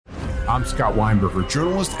I'm Scott Weinberger,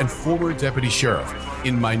 journalist and former deputy sheriff.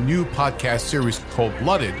 In my new podcast series,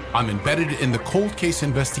 Cold-Blooded, I'm embedded in the cold case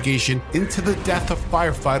investigation into the death of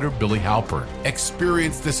firefighter Billy Halpern.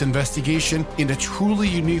 Experience this investigation in a truly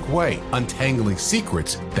unique way, untangling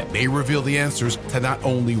secrets that may reveal the answers to not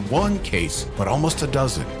only one case, but almost a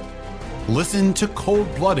dozen. Listen to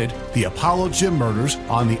Cold-Blooded, The Apollo Gym Murders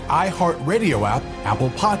on the iHeartRadio app, Apple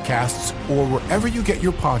Podcasts, or wherever you get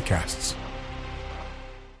your podcasts.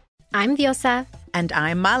 I'm Diosa. And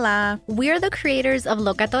I'm Mala. We're the creators of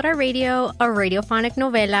Locatora Radio, a radiophonic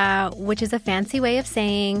novela, which is a fancy way of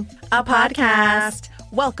saying a podcast.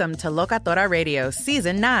 Welcome to Locatora Radio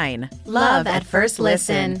Season 9. Love at First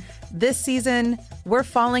Listen. This season, we're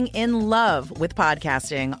falling in love with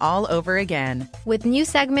podcasting all over again. With new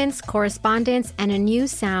segments, correspondence, and a new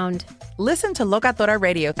sound. Listen to Locatora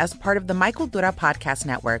Radio as part of the My Cultura Podcast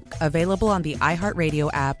Network. Available on the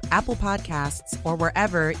iHeartRadio app, Apple Podcasts, or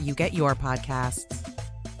wherever you get your podcasts.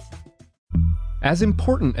 As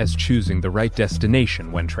important as choosing the right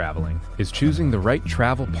destination when traveling is choosing the right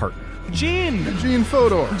travel partner. Gene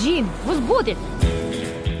Fodor. Gene, was good.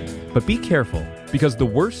 But be careful, because the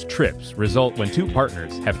worst trips result when two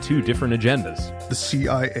partners have two different agendas. The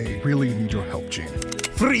CIA really need your help, Gene.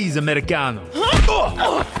 Freeze, Americano.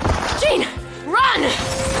 Gene, run!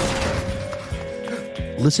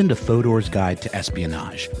 Listen to Fodor's Guide to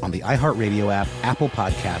Espionage on the iHeartRadio app, Apple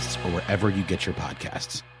Podcasts, or wherever you get your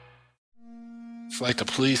podcasts. It's like the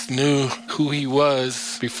police knew who he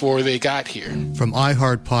was before they got here. From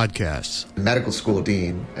iHeart Podcasts. Medical school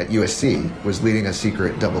dean at USC was leading a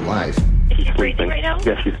secret double life. She's breathing right now?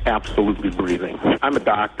 Yes, she's absolutely breathing. I'm a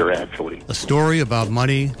doctor, actually. A story about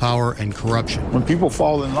money, power, and corruption. When people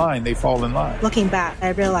fall in line, they fall in line. Looking back, I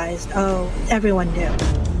realized, everyone knew.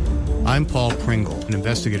 I'm Paul Pringle, an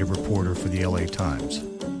investigative reporter for the LA Times.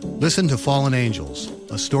 Listen to Fallen Angels,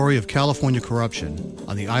 a story of California corruption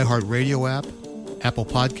on the iHeartRadio app, Apple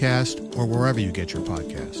Podcast, or wherever you get your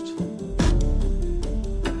podcasts.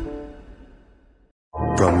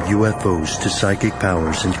 From UFOs to psychic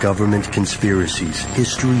powers and government conspiracies,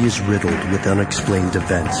 history is riddled with unexplained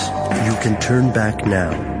events. You can turn back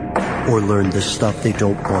now or learn the stuff they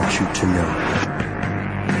don't want you to know.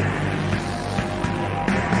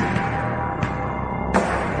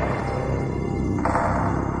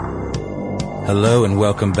 Hello and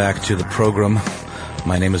welcome back to the program.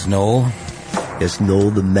 My name is Noel. Yes, Noel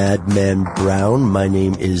the Madman Brown. My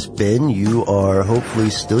name is Ben. You are hopefully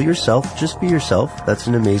still yourself. Just be yourself. That's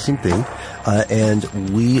an amazing thing. And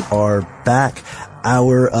we are back.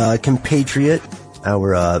 Our compatriot,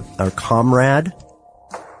 our comrade,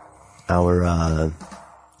 our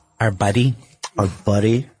buddy,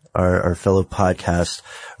 our fellow podcast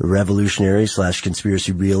revolutionary /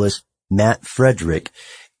 conspiracy realist, Matt Frederick,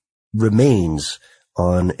 remains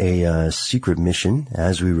on a secret mission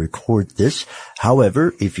as we record this.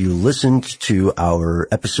 However, if you listened to our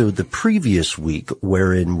episode the previous week,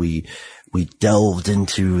 wherein we delved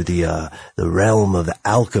into the realm of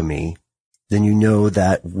alchemy, then you know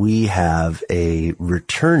that we have a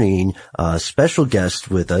returning special guest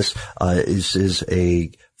with us. Is a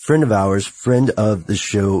friend of ours, friend of the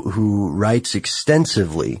show, who writes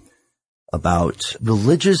extensively about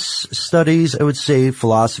religious studies, I would say,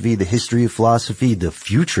 philosophy, the history of philosophy, the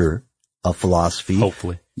future of philosophy.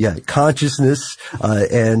 Hopefully. Yeah, consciousness,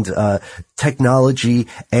 and technology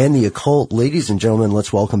and the occult. Ladies and gentlemen,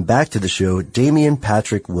 let's welcome back to the show, Damian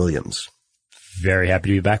Patrick Williams. Very happy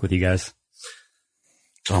to be back with you guys.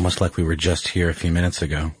 It's almost like we were just here a few minutes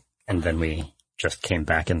ago. And then we just came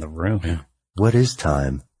back in the room. Yeah. What is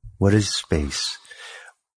time? What is space?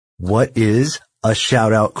 What is a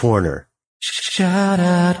shout-out corner? Shout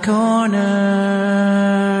out corner.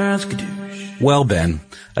 Well, Ben,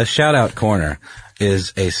 a shout out corner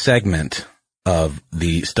is a segment of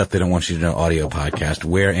the Stuff They Don't Want You to Know audio podcast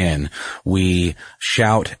wherein we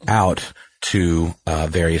shout out to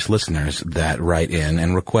various listeners that write in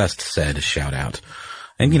and request said shout out.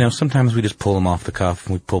 And, sometimes we just pull them off the cuff.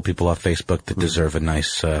 We pull people off Facebook that deserve a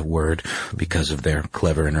nice word because of their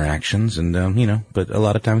clever interactions. And, but a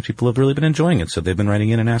lot of times people have really been enjoying it. So they've been writing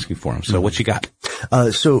in and asking for them. So what you got?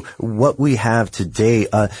 So what we have today,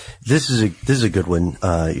 this is a good one,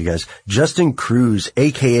 you guys. Justin Cruz,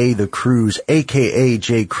 a.k.a. The Cruz, a.k.a.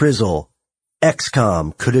 Jay Crizzle.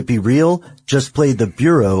 XCOM. Could it be real? Just played the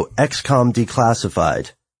Bureau. XCOM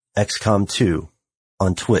Declassified. XCOM 2.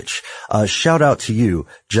 On Twitch. Shout out to you,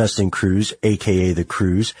 Justin Cruz, aka The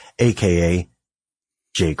Cruz, aka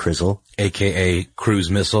Jay Crizzle, aka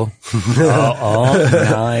Cruise Missile.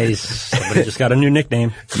 Nice. Somebody just got a new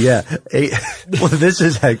nickname. Yeah. Well, this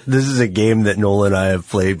is a game that Noel and I have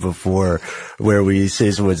played before, where we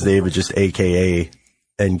say someone's name and just AKA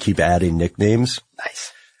and keep adding nicknames.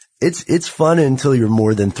 Nice. It's fun until you're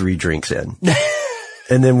more than 3 drinks in.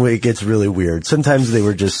 And then it gets really weird. Sometimes they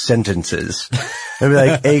were just sentences. I'd be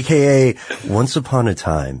like, AKA, once upon a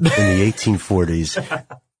time in the 1840s.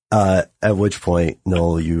 At which point,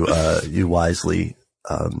 Noel, you wisely,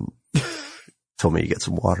 told me to get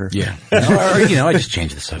some water. Yeah. I just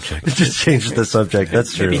changed the subject. Just changed the subject.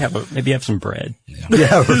 That's true. Maybe have some bread.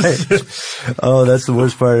 Yeah, right. Oh, that's the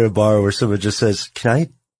worst part of a bar where someone just says,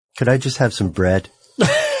 could I just have some bread?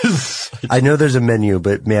 I know there's a menu,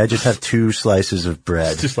 but may I just have 2 slices of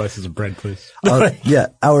bread? 2 slices of bread, please. Yeah.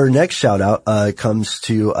 Our next shout out, comes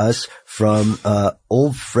to us from,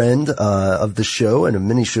 old friend, of the show and of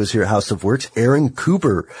many shows here at House of Works, Aaron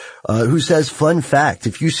Cooper, who says, fun fact,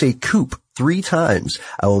 if you say Coop 3 times,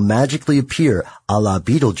 I will magically appear a la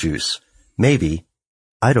Beetlejuice. Maybe.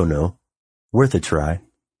 I don't know. Worth a try.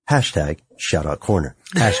 Hashtag shout out corner.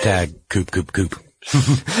 Hashtag Coop.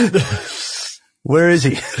 Where is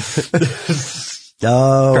he?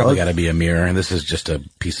 Probably got to be a mirror, and this is just a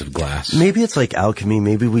piece of glass. Maybe it's like alchemy.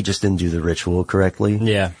 Maybe we just didn't do the ritual correctly.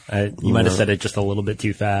 Yeah, you might have said it just a little bit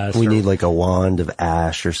too fast. We need like a wand of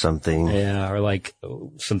ash or something. Yeah, or like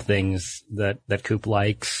some things that Coop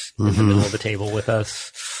likes in the middle of the table with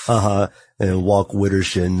us. And walk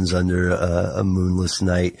widdershins under a moonless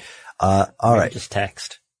night. All right. Just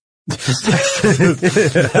text. That's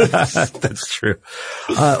true.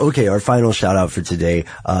 Okay, our final shout out for today,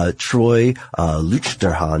 Troy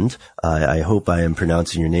Luchterhand, I hope I am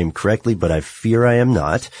pronouncing your name correctly, but I fear I am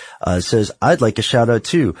not, says, I'd like a shout out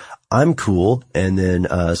too. I'm cool, and then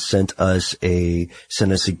sent us a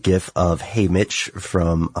gif of Hey Mitch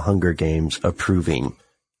from Hunger Games approving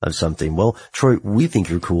of something. Well, Troy, we think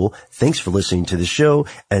you're cool. Thanks for listening to the show,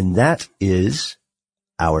 and that is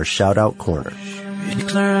our shout out corner.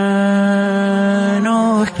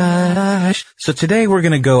 So today we're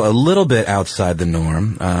going to go a little bit outside the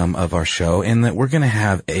norm of our show, in that we're going to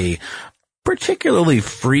have a particularly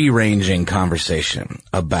free-ranging conversation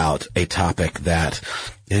about a topic that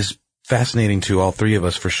is fascinating to all 3 of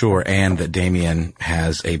us for sure, and that Damien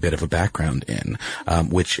has a bit of a background in,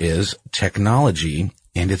 which is technology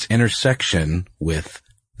and its intersection with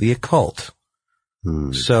the occult.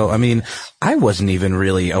 So, I mean, I wasn't even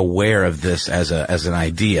really aware of this as an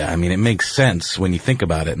idea. I mean, it makes sense when you think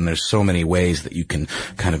about it, and there's so many ways that you can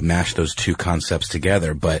kind of mash those 2 concepts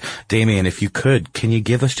together. But Damien, if you could, can you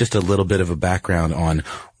give us just a little bit of a background on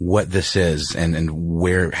what this is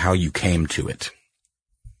and how you came to it?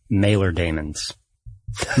 Mailer daemons.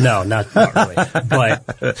 No, not really. But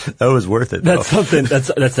that was worth it. That's something. That's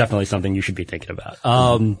definitely something you should be thinking about.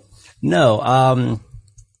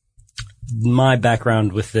 My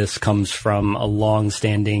background with this comes from a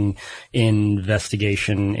long-standing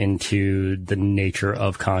investigation into the nature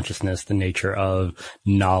of consciousness, the nature of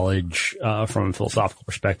knowledge, from a philosophical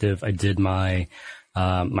perspective. I did my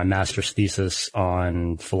master's thesis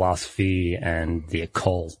on philosophy and the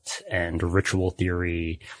occult and ritual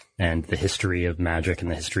theory and the history of magic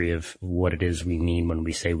and the history of what it is we mean when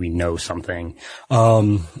we say we know something,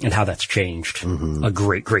 and how that's changed a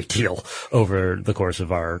great deal over the course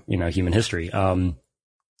of our, human history. And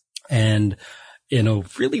in a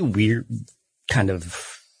really weird, kind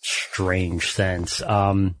of strange sense,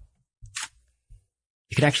 you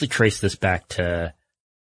could actually trace this back to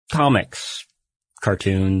comics,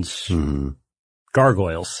 cartoons,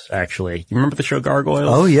 Gargoyles, actually. You remember the show Gargoyles?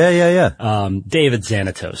 Oh, yeah. David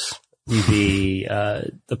Xanatos,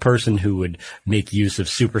 the person who would make use of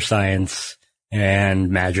super science and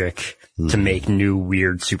magic to make new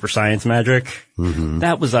weird super science magic.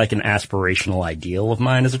 That was like an aspirational ideal of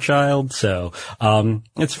mine as a child. So,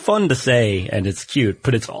 it's fun to say and it's cute,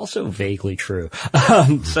 but it's also vaguely true.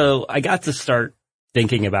 So I got to start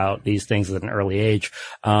thinking about these things at an early age.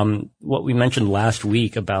 What we mentioned last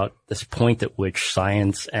week about this point at which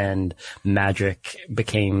science and magic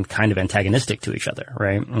became kind of antagonistic to each other,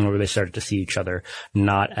 right? And where they started to see each other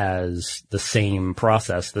not as the same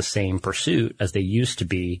process, the same pursuit as they used to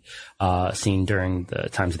be, seen during the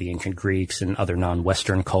times of the ancient Greeks and other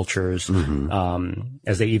non-Western cultures,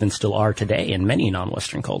 as they even still are today in many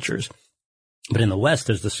non-Western cultures. But in the West,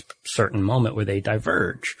 there's this certain moment where they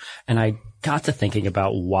diverge. And I got to thinking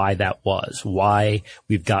about why that was, why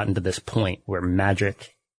we've gotten to this point where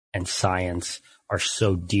magic and science are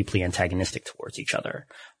so deeply antagonistic towards each other.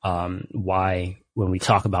 Why when we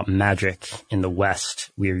talk about magic in the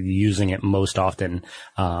West, we're using it most often,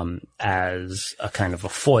 as a kind of a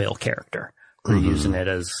foil character. We're using it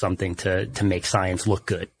as something to make science look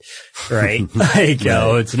good, right? Like,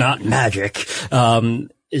 it's not magic,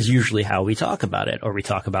 is usually how we talk about it. Or we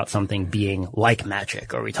talk about something being like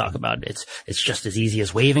magic, or we talk about it's just as easy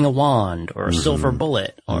as waving a wand or a silver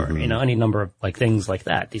bullet, or, any number of like things like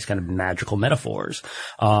that, these kind of magical metaphors.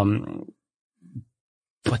 But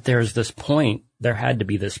there had to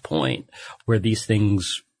be this point where these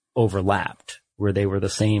things overlapped, where they were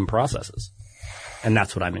the same processes. And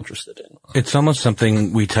that's what I'm interested in. It's almost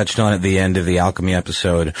something we touched on at the end of the alchemy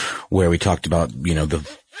episode, where we talked about,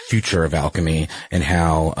 the future of alchemy and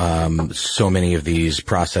how so many of these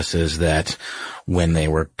processes that when they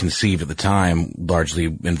were conceived at the time largely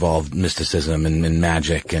involved mysticism and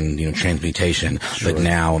magic and, transmutation. Sure. But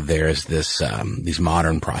now there's this these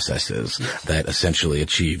modern processes that essentially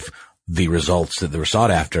achieve the results that they were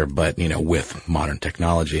sought after, but, with modern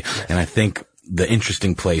technology. And I think the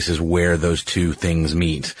interesting place is where those two things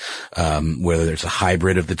meet, whether there's a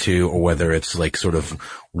hybrid of the two or whether it's like sort of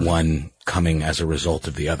one coming as a result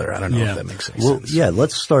of the other. I don't know if that makes any sense. Yeah,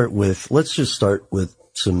 let's just start with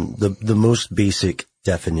some, the most basic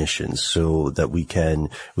definitions so that we can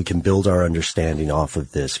build our understanding off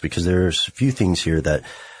of this, because there's a few things here that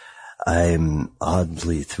I'm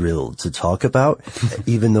oddly thrilled to talk about,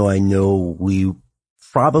 even though I know we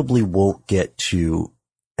probably won't get to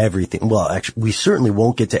everything. Well, actually, we certainly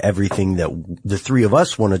won't get to everything that the three of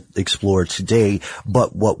us want to explore today,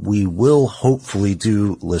 but what we will hopefully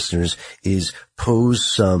do, listeners, is pose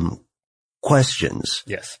some questions.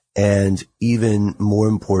 Yes. And even more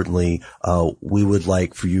importantly, we would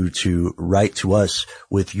like for you to write to us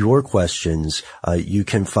with your questions. You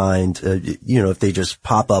can find, if they just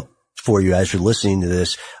pop up for you as you're listening to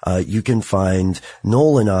this, you can find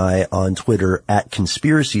Noel and I on Twitter at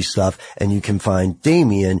Conspiracy Stuff, and you can find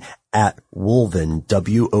Damien at Wolven,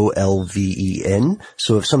 Wolven.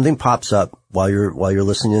 So if something pops up while you're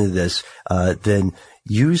listening to this, then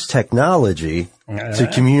use technology to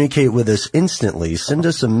communicate with us instantly. Send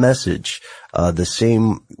us a message, the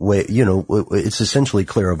same way, it's essentially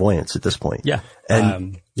clairvoyance at this point. Yeah.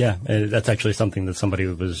 And, that's actually something that somebody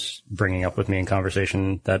was bringing up with me in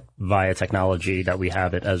conversation, that via technology that we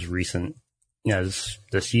have it as recent as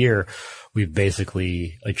this year, we've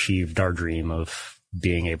basically achieved our dream of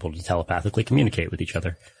being able to telepathically communicate with each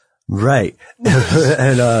other. Right.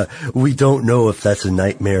 And, we don't know if that's a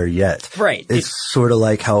nightmare yet. Right. It's sort of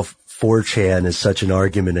like how 4chan is such an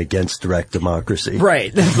argument against direct democracy.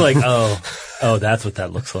 Right. It's like, oh, that's what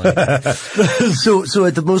that looks like. So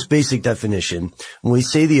at the most basic definition, when we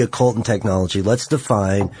say the occult and technology, let's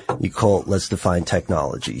define the occult, let's define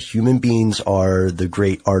technology. Human beings are the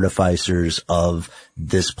great artificers of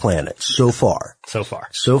this planet so far.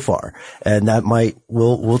 And that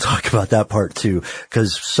we'll talk about that part too,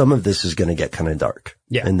 because some of this is going to get kind of dark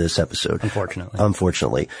in this episode.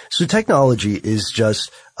 Unfortunately. So technology is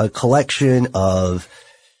just a collection of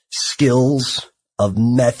skills, of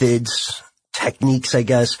methods, techniques, I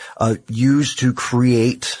guess, used to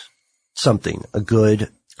create something, a good,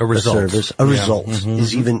 a result, a service, a result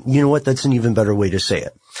is even, that's an even better way to say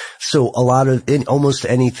it. So almost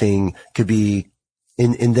anything could be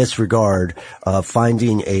in this regard,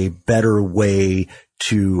 finding a better way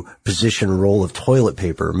to position a roll of toilet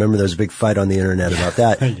paper. Remember there was a big fight on the internet about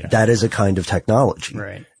that. That is a kind of technology.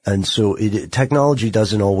 Right. And so technology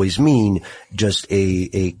doesn't always mean just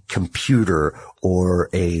a computer or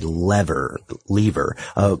a lever.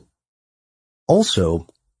 Also,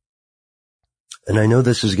 and I know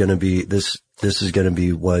this is going to be, this is going to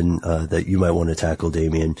be one, that you might want to tackle,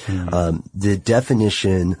 Damien. The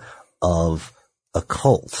definition of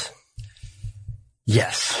occult.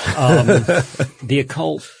 Yes. The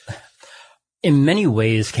occult in many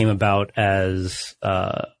ways came about as,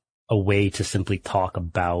 a way to simply talk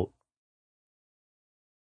about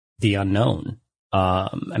the unknown.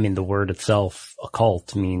 The word itself,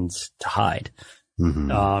 occult, means to hide.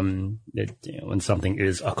 When something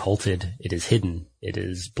is occulted, it is hidden. It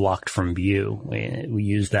is blocked from view. We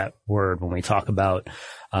use that word when we talk about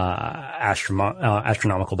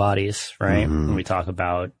astronomical bodies, right? When we talk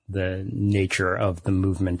about the nature of the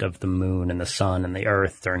movement of the moon and the sun and the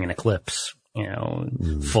earth during an eclipse,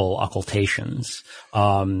 full occultations.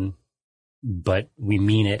 But we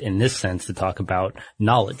mean it in this sense to talk about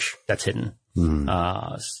knowledge that's hidden,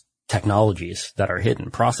 technologies that are hidden,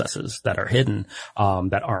 processes that are hidden,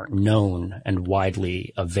 that aren't known and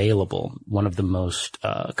widely available. One of the most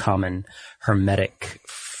common hermetic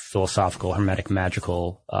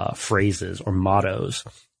magical phrases or mottos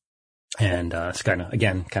And it's kind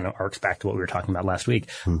of arcs back to what we were talking about last week,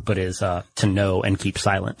 but is to know and keep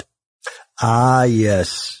silent. Ah,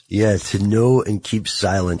 yes. Yeah, to know and keep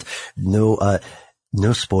silent.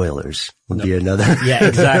 No spoilers would be another. Yeah,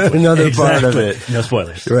 exactly. Another part of it. No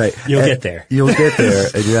spoilers. Right. You'll get there. You'll get there,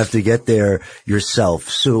 and you have to get there yourself.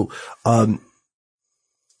 So,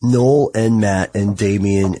 Noel and Matt and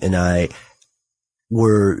Damien and I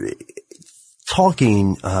were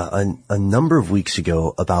talking a number of weeks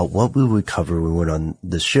ago about what we would cover when we went on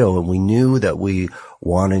the show, and we knew that we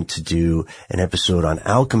wanted to do an episode on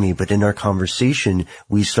alchemy, but in our conversation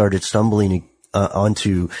we started stumbling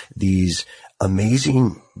onto these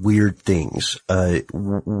amazing weird things.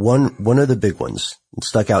 One of the big ones that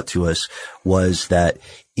stuck out to us was that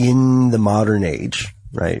in the modern age,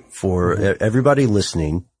 right, for everybody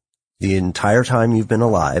listening, the entire time you've been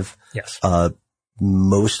alive, yes,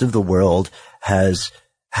 most of the world has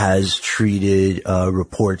treated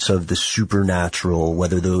reports of the supernatural,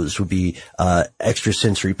 whether those would be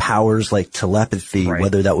extrasensory powers like telepathy, right,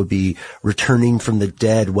 whether that would be returning from the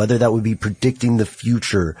dead, whether that would be predicting the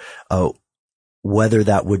future, whether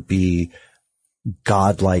that would be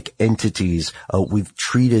godlike entities. We've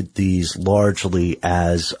treated these largely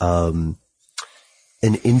as an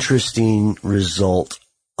interesting result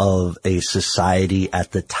of a society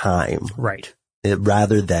at the time. Right.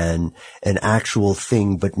 Rather than an actual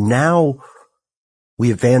thing. But now we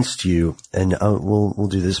advanced you, and we'll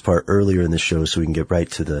do this part earlier in the show so we can get right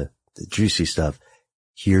to the juicy stuff.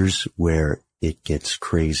 Here's where it gets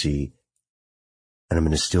crazy. And I'm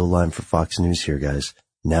going to steal a line for Fox News here, guys.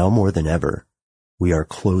 Now more than ever, we are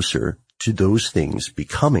closer to those things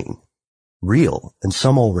becoming real, and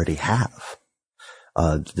some already have.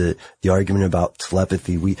 The argument about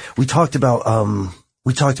telepathy, we talked about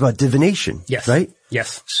divination. Yes. Right?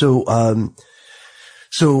 Yes. So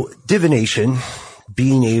divination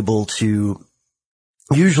being able to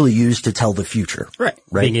usually used to tell the future. Right.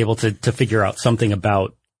 Being able to figure out something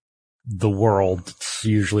about the world. It's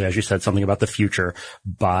usually, as you said, something about the future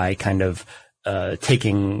by kind of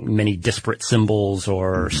taking many disparate symbols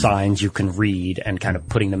or signs you can read and kind of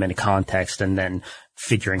putting them into context and then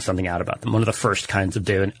figuring something out about them. One of the first kinds of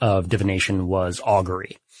divination was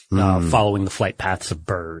augury. Following the flight paths of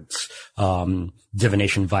birds,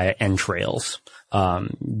 divination via entrails.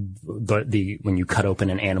 When you cut open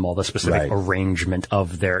an animal, the specific arrangement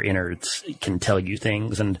of their innards can tell you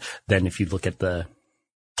things. And then if you look at the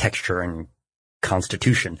texture and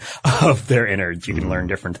constitution of their innards, you can learn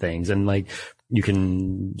different things. And like, you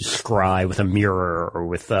can scry with a mirror or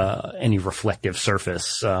with any reflective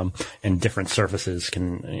surface, and different surfaces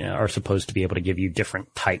are supposed to be able to give you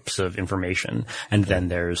different types of information. And then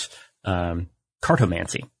there's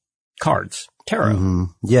cartomancy, cards, tarot.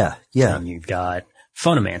 Yeah. And you've got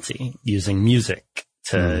phonomancy, using music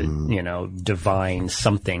to divine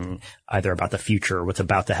something either about the future, what's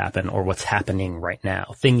about to happen, or what's happening right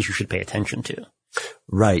now, things you should pay attention to.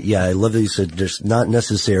 Right. Yeah. I love that you said just not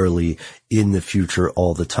necessarily in the future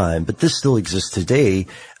all the time, but this still exists today,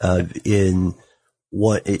 in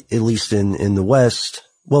what, at least in the West.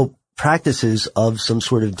 Well, practices of some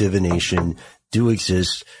sort of divination do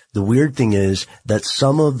exist. The weird thing is that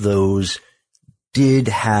some of those did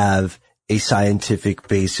have a scientific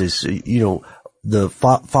basis.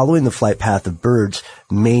 Following the flight path of birds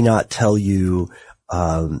may not tell you,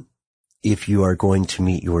 if you are going to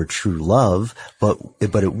meet your true love, but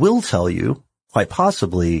it will tell you quite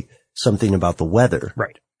possibly something about the weather.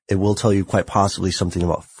 Right. It will tell you quite possibly something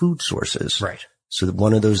about food sources. Right. So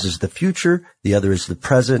one of those is the future. The other is the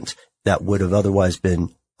present that would have otherwise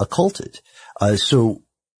been occulted. So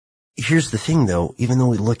here's the thing though, even though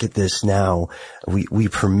we look at this now, we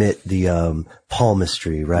permit the,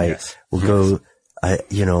 palmistry, right? Yes. We'll go,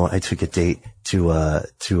 I took a date to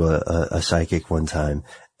a psychic one time.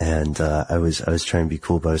 And, I was trying to be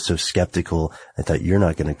cool, but I was so skeptical. I thought, you're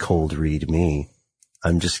not going to cold read me.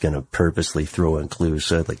 I'm just going to purposely throw in clues.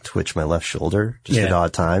 So I'd like twitch my left shoulder just at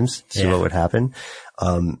odd times, see what would happen.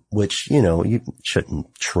 Which, you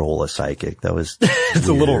shouldn't troll a psychic. That was, it's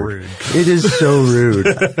a little rude. It is so rude.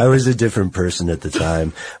 I was a different person at the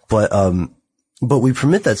time, but we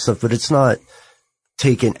permit that stuff, but it's not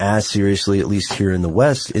taken as seriously, at least here in the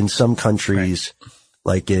West. In some countries,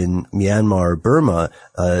 like in Myanmar or Burma,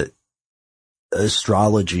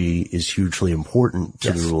 astrology is hugely important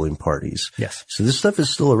to the ruling parties. Yes. So this stuff is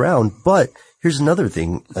still around, but here's another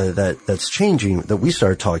thing that's changing that we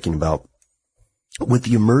started talking about with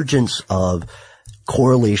the emergence of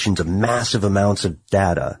correlations of massive amounts of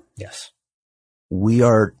data. Yes. We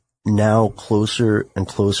are now closer and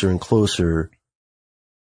closer and closer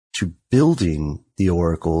to building the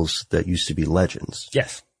oracles that used to be legends.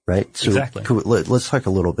 Yes. right? So exactly. Let's talk a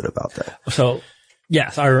little bit about that. So,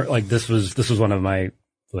 yes, this was one of my,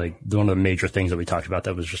 one of the major things that we talked about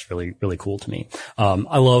that was just really, really cool to me. I'm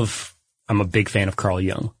a big fan of Carl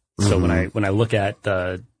Jung. So when I look at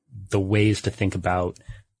the ways to think about,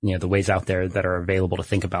 the ways out there that are available to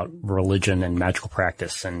think about religion and magical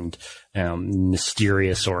practice and,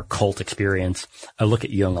 mysterious or cult experience, I look at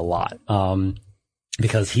Jung a lot.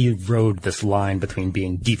 Because he rode this line between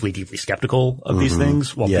being deeply, deeply skeptical of these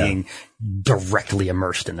things while being directly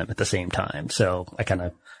immersed in them at the same time. So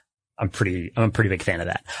I'm a pretty big fan of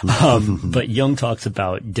that. But Jung talks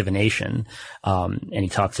about divination, and he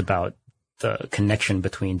talks about the connection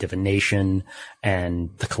between divination and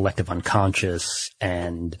the collective unconscious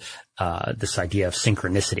and, this idea of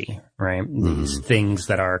synchronicity, right? These things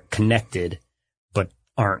that are connected, but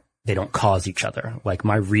they don't cause each other. Like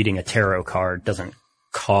my reading a tarot card doesn't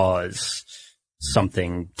cause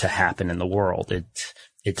something to happen in the world.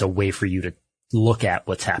 It's a way for you to look at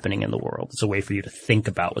what's happening in the world. It's a way for you to think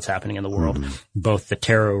about what's happening in the world. Both the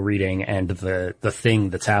tarot reading and the thing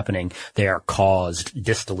that's happening, they are caused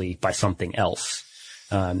distally by something else.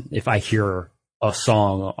 If I hear a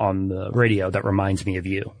song on the radio that reminds me of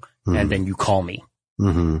you, and then you call me,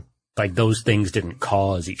 like those things didn't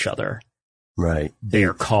cause each other. Right. They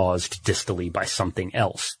are caused distally by something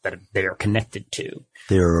else that they are connected to.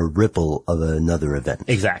 They're a ripple of another event.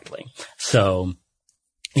 Exactly. So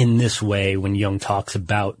in this way, when Jung talks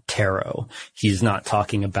about tarot, he's not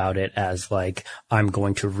talking about it as like, I'm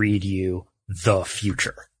going to read you the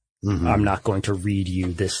future. I'm not going to read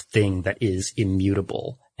you this thing that is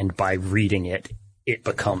immutable. And by reading it, it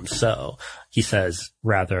becomes so. He says,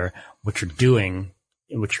 rather, what you're doing,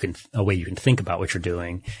 a way you can think about what you're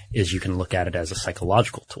doing is you can look at it as a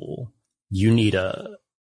psychological tool. You need a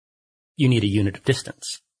unit of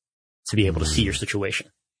distance to be able to see your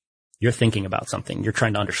situation. You're thinking about something. You're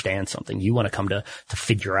trying to understand something. You want to come to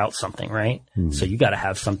figure out something, right? So you got to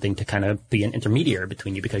have something to kind of be an intermediary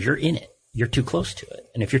between you because you're in it. You're too close to it.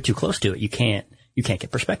 And if you're too close to it, you can't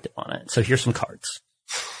get perspective on it. So here's some cards.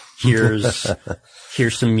 Here's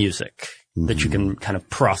some music that you can kind of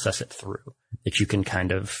process it through, that you can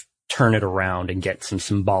kind of turn it around and get some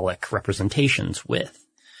symbolic representations with.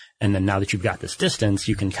 And then now that you've got this distance,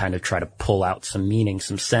 you can kind of try to pull out some meaning,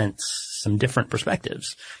 some sense, some different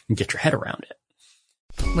perspectives and get your head around it.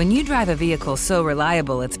 When you drive a vehicle so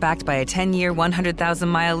reliable it's backed by a 10-year,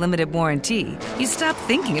 100,000-mile limited warranty, you stop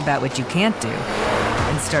thinking about what you can't do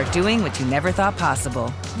and start doing what you never thought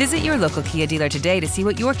possible. Visit your local Kia dealer today to see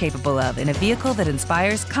what you're capable of in a vehicle that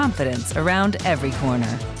inspires confidence around every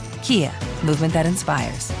corner. Kia, movement that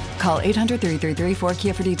inspires. Call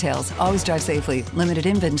 800-333-4KIA for details. Always drive safely. Limited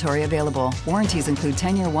inventory available. Warranties include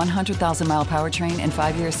 10-year 100,000-mile powertrain and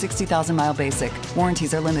 5-year 60,000-mile basic.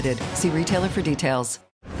 Warranties are limited. See retailer for details.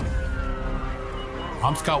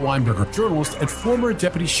 I'm Scott Weinberger, journalist and former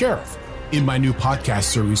deputy sheriff. In my new podcast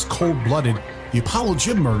series, Cold Blooded, The Apollo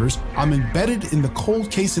Gym Murders, I'm embedded in the cold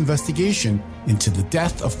case investigation into the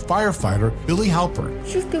death of firefighter Billy Halpern.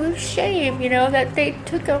 It's just a shame, that they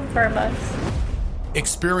took him from us.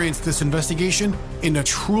 Experience this investigation in a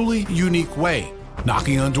truly unique way,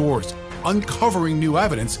 knocking on doors, uncovering new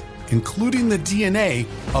evidence, including the DNA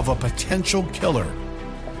of a potential killer.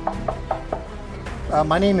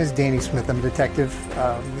 My name is Danny Smith. I'm a detective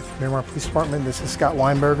with Miramar Police Department. This is Scott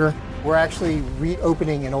Weinberger. We're actually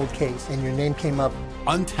reopening an old case, and your name came up.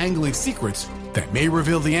 Untangling secrets that may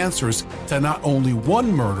reveal the answers to not only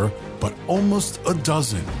one murder, but almost a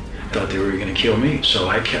dozen. I thought they were going to kill me, so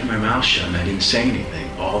I kept my mouth shut and I didn't say anything.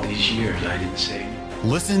 All these years, I didn't say anything.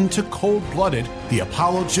 Listen to Cold Blooded, The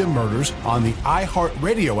Apollo Gym Murders on the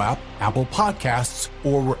iHeartRadio app, Apple Podcasts,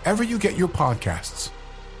 or wherever you get your podcasts.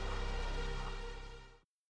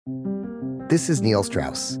 This is Neil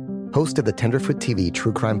Strauss, host of the Tenderfoot TV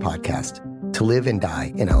true crime podcast, To Live and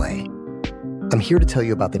Die in LA. I'm here to tell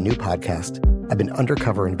you about the new podcast I've been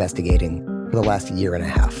undercover investigating for the last year and a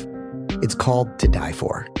half. It's called To Die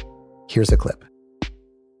For. Here's a clip.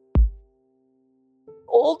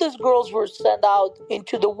 All these girls were sent out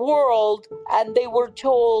into the world and they were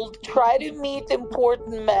told, try to meet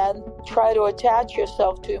important men, try to attach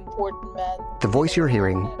yourself to important men. The voice you're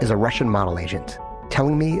hearing is a Russian model agent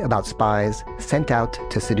telling me about spies sent out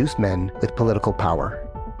to seduce men with political power.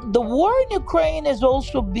 The war in Ukraine is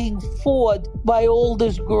also being fought by all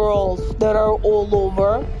these girls that are all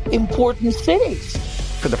over important cities.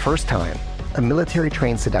 For the first time, a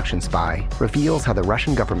military-trained seduction spy reveals how the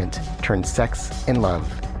Russian government turned sex and love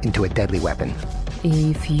into a deadly weapon.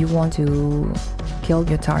 If you want to kill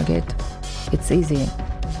your target, it's easy.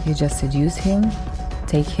 You just seduce him,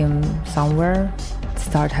 take him somewhere,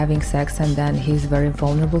 start having sex, and then he's very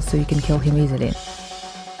vulnerable, so you can kill him easily.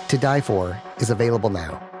 To Die For is available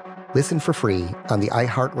now. Listen for free on the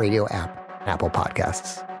iHeartRadio app, Apple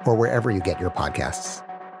Podcasts, or wherever you get your podcasts.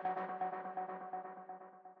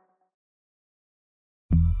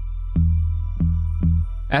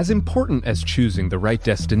 As important as choosing the right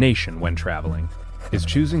destination when traveling is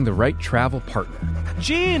choosing the right travel partner.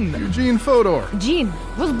 Gene! Eugene Fodor! Gene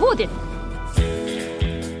was booted.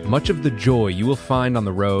 Much of the joy you will find on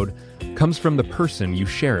the road comes from the person you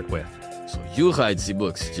share it with. So you write the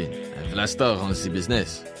books, Gene, and Vlastar runs the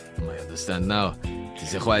business. I understand now. It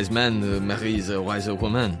is a wise man who marries a wiser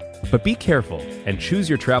woman. But be careful and choose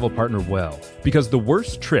your travel partner well, because the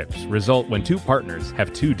worst trips result when two partners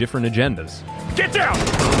have two different agendas. Get down!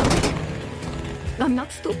 I'm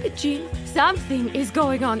not stupid, Gene. Something is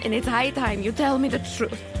going on, and it's high time you tell me the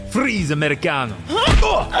truth. Freeze, Americano!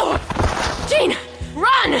 Gene,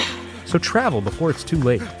 run! So travel before it's too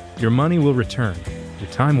late. Your money will return, your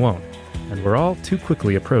time won't, and we're all too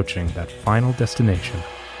quickly approaching that final destination.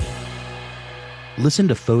 Listen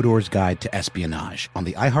to Fodor's Guide to Espionage on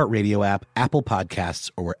the iHeartRadio app, Apple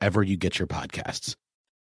Podcasts, or wherever you get your podcasts.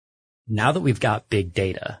 Now that we've got big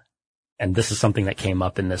data, and this is something that came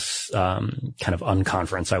up in this kind of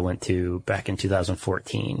unconference I went to back in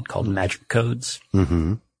 2014 called Magic Codes.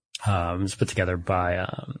 Mm-hmm. It was put together by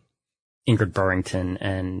Ingrid Burrington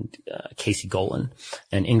and Casey Golan.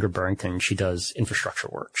 And Ingrid Burrington, she does infrastructure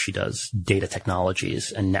work. She does data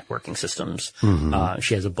technologies and networking systems. Mm-hmm.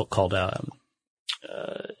 She has a book called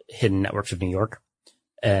Hidden Networks of New York,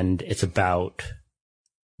 and it's about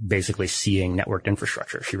basically seeing networked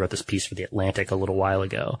infrastructure. She wrote this piece for The Atlantic a little while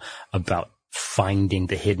ago about finding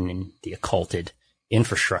the hidden and the occulted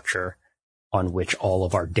infrastructure on which all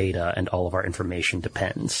of our data and all of our information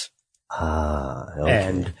depends. Okay.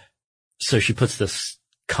 And so she puts this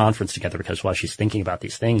conference together because while she's thinking about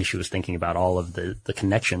these things, she was thinking about all of the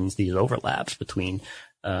connections, these overlaps between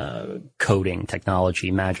coding,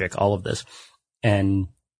 technology, magic, all of this. And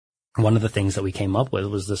one of the things that we came up with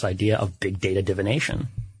was this idea of big data divination.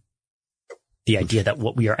 The idea that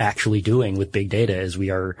what we are actually doing with big data is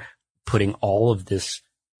we are putting all of this,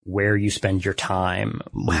 where you spend your time,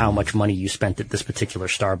 how much money you spent at this particular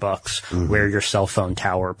Starbucks, where your cell phone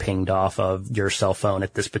tower pinged off of your cell phone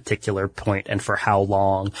at this particular point and for how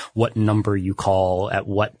long, what number you call at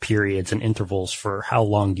what periods and intervals, for how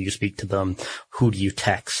long do you speak to them, who do you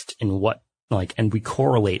text, and what, and we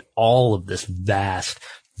correlate all of this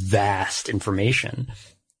vast information,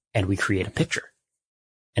 and we create a picture.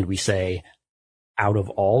 And we say, out of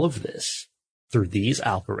all of this, through these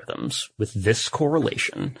algorithms, with this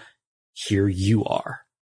correlation, here you are.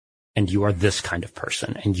 And you are this kind of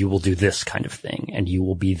person, and you will do this kind of thing, and you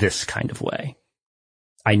will be this kind of way.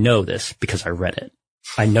 I know this because I read it.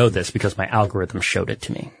 I know this because my algorithm showed it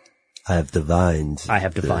to me. I have divined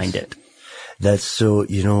it. That's so,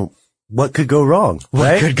 what could go wrong? What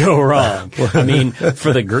right? could go wrong? I mean,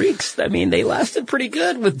 for the Greeks, they lasted pretty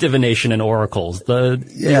good with divination and oracles.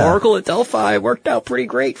 The oracle at Delphi worked out pretty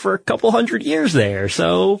great for a couple hundred years there,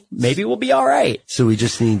 so maybe we'll be all right. So we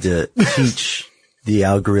just need to teach the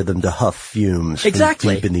algorithm to huff fumes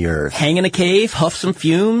exactly. from deep in the earth. Hang in a cave, huff some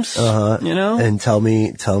fumes, and tell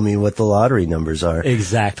me what the lottery numbers are.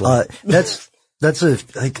 Exactly. That's a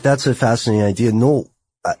fascinating idea. Noel,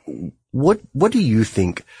 what do you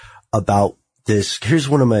think about this? Here's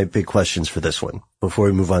one of my big questions for this one before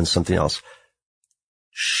we move on to something else.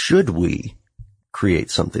 Should we create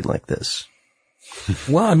something like this?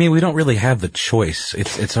 Well, we don't really have the choice.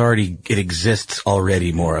 It exists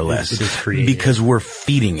already more or less. It is created. Because we're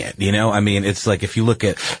feeding it, it's like if you look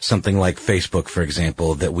at something like Facebook, for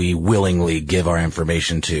example, that we willingly give our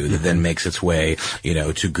information to, that then makes its way,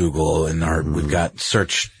 to Google, and we've got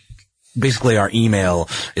search. Basically, our email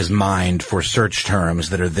is mined for search terms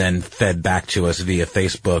that are then fed back to us via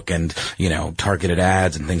Facebook and, targeted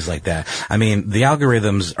ads and things like that. The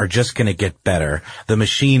algorithms are just going to get better. The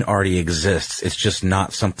machine already exists. It's just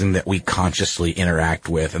not something that we consciously interact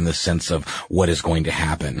with in the sense of what is going to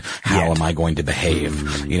happen. How am I going to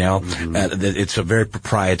behave? It's a very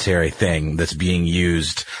proprietary thing that's being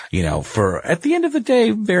used, for, at the end of the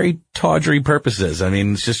day, very tawdry purposes.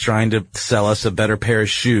 It's just trying to sell us a better pair of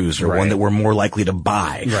shoes or one that we're more likely to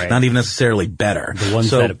buy. Right. Not even necessarily better. The ones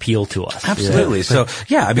that appeal to us. Absolutely. Yeah.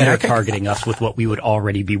 So, they're targeting us with what we would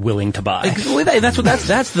already be willing to buy.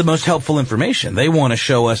 That's the most helpful information. They want to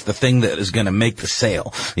show us the thing that is going to make the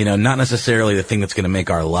sale, not necessarily the thing that's going to make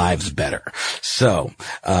our lives better. So,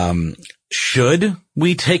 should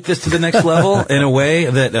we take this to the next level in a way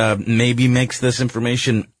that maybe makes this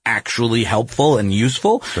information actually helpful and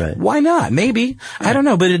useful, right. Why not? Maybe. I don't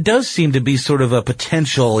know, but it does seem to be sort of a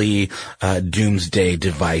potentially doomsday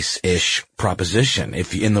device-ish proposition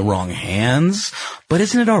if in the wrong hands. But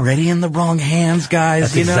isn't it already in the wrong hands,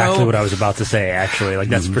 guys? That's exactly what I was about to say, actually. Like,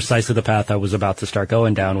 that's precisely the path I was about to start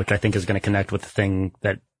going down, which I think is going to connect with the thing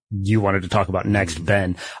that you wanted to talk about next,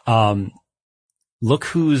 Ben. Look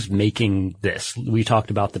who's making this. We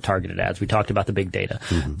talked about the targeted ads. We talked about the big data.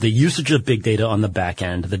 The usage of big data on the back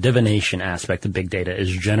end, the divination aspect of big data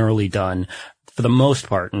is generally done for the most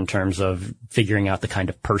part in terms of figuring out the kind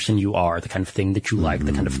of person you are, the kind of thing that you like,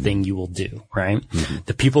 the kind of thing you will do, right?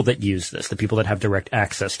 The people that use this, the people that have direct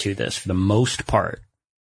access to this, for the most part,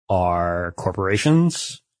 are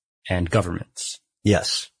corporations and governments.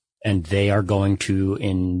 Yes. And they are going to,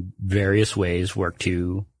 in various ways, work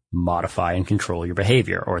to modify and control your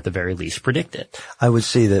behavior, or at the very least predict it. I would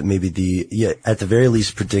say that maybe at the very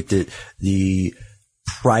least predict it. The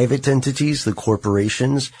private entities, the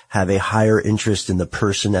corporations, have a higher interest in the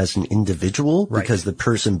person as an individual, because the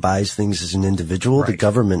person buys things as an individual. The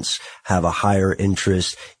governments have a higher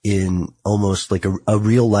interest in almost like a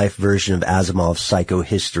real life version of Asimov's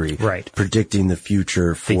psychohistory, predicting the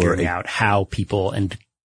future, figuring out how people and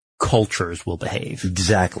cultures will behave.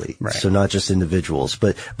 Exactly. So not just individuals,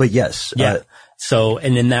 but yes. Yeah. So,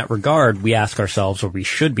 and in that regard, we ask ourselves, or we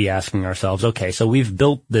should be asking ourselves, okay, so we've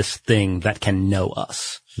built this thing that can know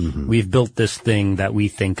us. We've built this thing that we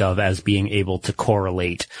think of as being able to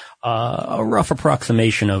correlate a rough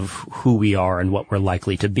approximation of who we are and what we're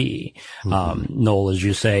likely to be. Noel, as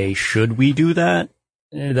you say, should we do that?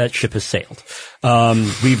 That ship has sailed.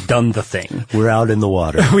 We've done the thing. We're out in the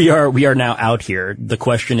water. We are now out here. The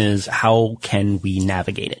question is, how can we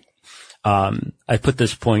navigate it? I put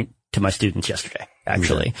this point to my students yesterday,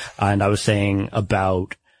 actually. And I was saying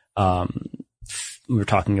about, we were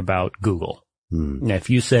talking about Google. Now, if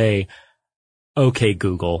you say, okay,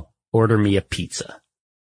 Google, order me a pizza.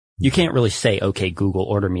 You can't really say, okay, Google,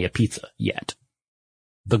 order me a pizza yet.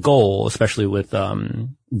 The goal, especially with,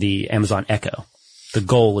 the Amazon Echo, the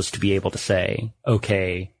goal is to be able to say,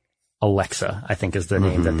 okay, Alexa, I think is the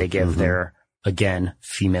name that they give their, again,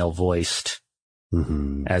 female voiced,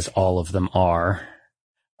 as all of them are,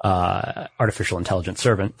 artificial intelligence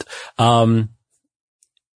servant. The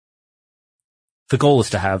goal is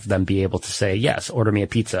to have them be able to say, yes, order me a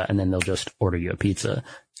pizza, and then they'll just order you a pizza.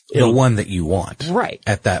 The one that you want. Right.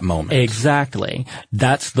 At that moment. Exactly.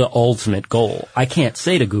 That's the ultimate goal. I can't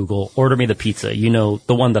say to Google, order me the pizza, you know,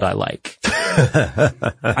 the one that I like.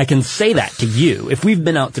 I can say that to you. If we've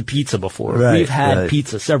been out to pizza before, we've had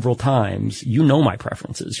pizza several times, you know my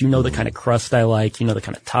preferences. You know the kind of crust I like, you know the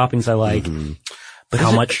kind of toppings I like, but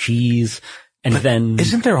how much cheese, and then...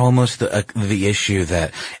 Isn't there almost the issue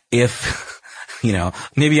that if... You know,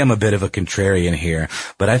 maybe I'm a bit of a contrarian here,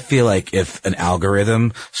 but I feel like if an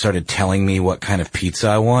algorithm started telling me what kind of pizza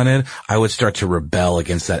I wanted, I would start to rebel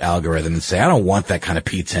against that algorithm and say, I don't want that kind of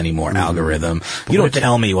pizza anymore, algorithm. You don't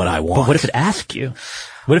tell me what I want. But what if it asked you?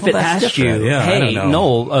 What if it asked you, hey,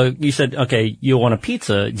 Noel, you said, okay, you want a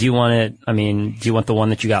pizza. Do you want it, do you want the one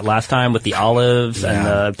that you got last time with the olives and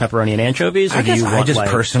the pepperoni and anchovies? Or I guess I just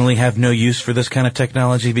personally have no use for this kind of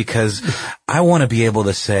technology because I want to be able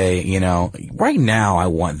to say, you know, right now I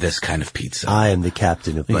want this kind of pizza. I am the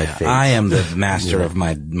captain of my fate. I am the master of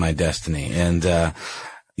my destiny. And,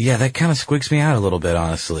 yeah, that kind of squeaks me out a little bit,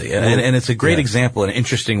 honestly. And it's a great example, an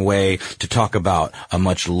interesting way to talk about a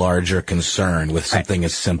much larger concern with something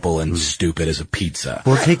as simple and stupid as a pizza.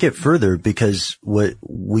 We'll take it further because what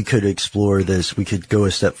we could explore this, we could go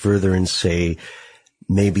a step further and say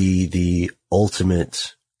maybe the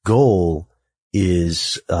ultimate goal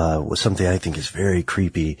is something I think is very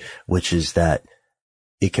creepy, which is that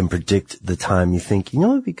it can predict the time you think, you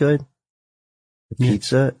know, it'd be good.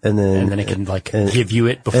 Pizza, and then it can give you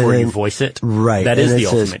it before you voice it. Right. That is the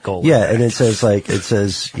ultimate goal. Yeah. And it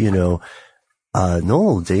says, you know,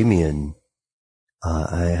 Noel, Damien,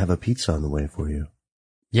 I have a pizza on the way for you.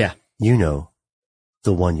 Yeah. You know,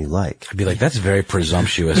 the one you like. I'd be like, that's very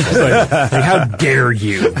presumptuous. like, how dare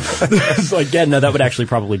you? It's like, yeah, no, that would actually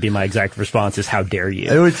probably be my exact response is how dare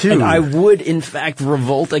you? I would too. And I would in fact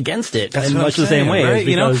revolt against it in much the same way. Right?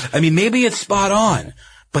 You know, maybe it's spot on.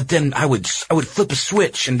 But then I would flip a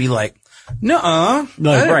switch and be like, nuh-uh.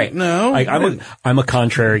 No, right. No. I'm a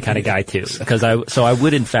contrary kind of guy too. Because I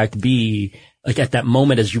would in fact be like at that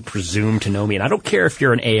moment as you presume to know me. And I don't care if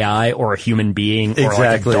you're an AI or a human being or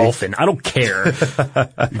like a dolphin. I don't care.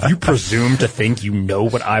 If you presume to think you know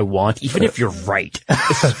what I want, even if you're right,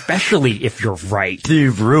 especially if you're right.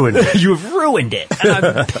 You've ruined it. You've ruined it. And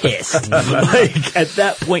I'm pissed. Like at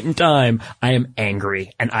that point in time, I am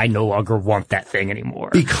angry and I no longer want that thing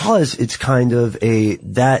anymore. Because it's kind of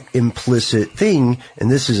that implicit thing,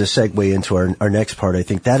 and this is a segue into our next part, I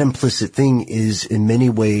think that implicit thing is in many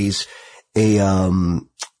ways a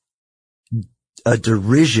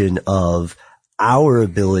derision of our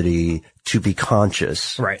ability to be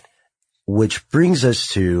conscious. Right. Which brings us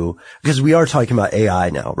to, because we are talking about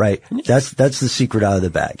AI now, right? That's the secret out of the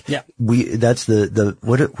bag. Yeah. That's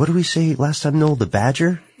what do we say last time, Noel? The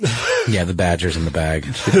badger? Yeah, the badger's in the bag.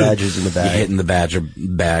 The badger's in the bag. You're hitting the badger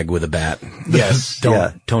bag with a bat. Yes.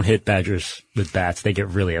 Don't hit badgers with bats. They get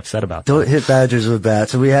really upset about that. Don't hit badgers with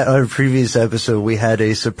bats. And we had, on a previous episode, we had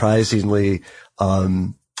a surprisingly,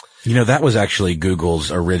 that was actually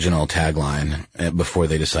Google's original tagline before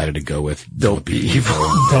they decided to go with "Don't be evil."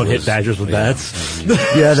 Don't hit badgers with bats.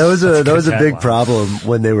 Yeah, that was a big problem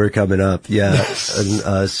when they were coming up. Yeah,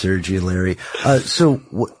 and, Sergi and Larry. So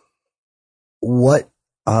what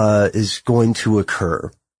is going to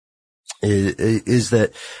occur is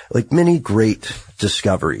that, like, many great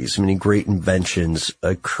discoveries, many great inventions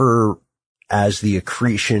occur as the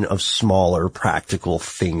accretion of smaller practical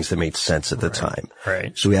things that made sense at the time.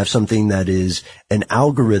 Right. So we have something that is an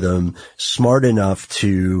algorithm smart enough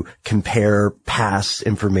to compare past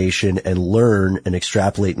information and learn and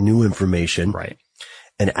extrapolate new information. Right.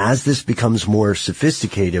 And as this becomes more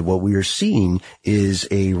sophisticated, what we are seeing is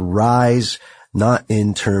a rise, not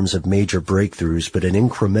in terms of major breakthroughs, but an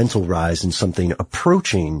incremental rise in something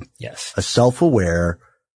approaching a self-aware,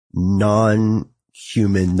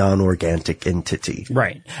 non-human, non-organic entity.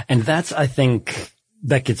 Right. And that's, I think,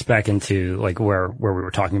 that gets back into like where we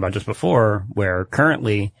were talking about just before, where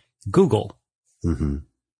currently Google,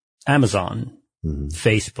 Amazon,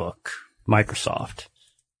 Facebook, Microsoft,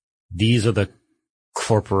 these are the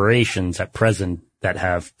corporations at present that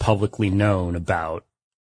have publicly known about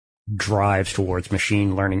drives towards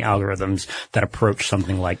machine learning algorithms that approach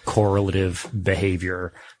something like correlative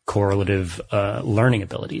behavior, correlative learning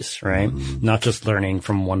abilities, right? Not just learning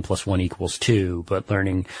from 1 + 1 = 2, but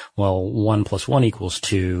learning, 1 + 1 =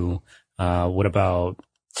 2. What about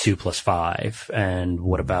 2 + 5? And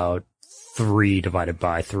what about 3 divided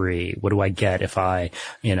by 3? What do I get if I,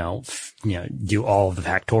 do all of the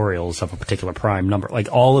factorials of a particular prime number? Like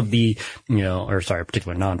all of the, a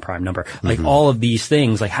particular non-prime number, like all of these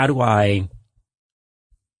things, like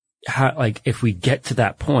if we get to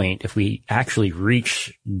that point, if we actually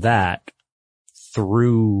reach that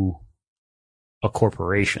through a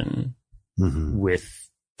corporation with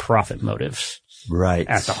profit motives. Right.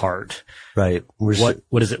 At the heart. Right. What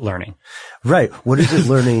is it learning? Right. What is it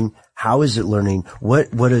learning? How is it learning?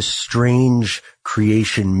 What a strange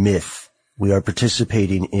creation myth we are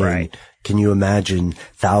participating in. Right. Can you imagine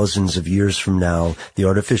thousands of years from now, the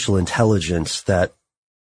artificial intelligence that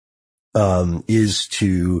is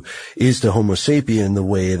to Homo sapien the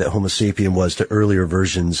way that Homo sapien was to earlier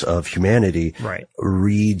versions of humanity, right,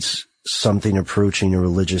 reads something approaching a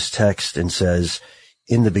religious text and says,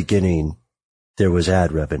 in the beginning, there was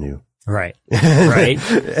ad revenue. Right. Right.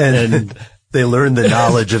 and they learned the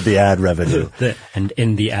knowledge of the ad revenue. And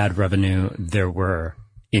in the ad revenue, there were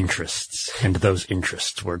interests, and those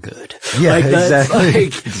interests were good. Yeah,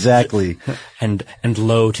 exactly. And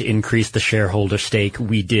lo, to increase the shareholder stake,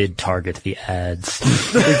 we did target the ads.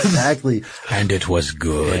 Exactly. And it was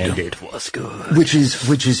good. Which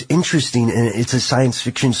is interesting, and it's a science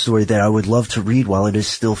fiction story that I would love to read while it is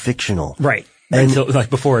still fictional. Right. Until, like,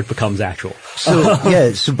 before it becomes actual.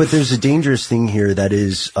 But there's a dangerous thing here that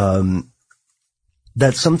is,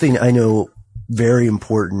 that's something I know very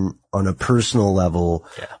important on a personal level,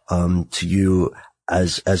 to you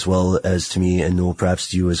as well as to me, and Noel,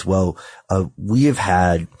 perhaps to you as well. We've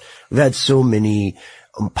had so many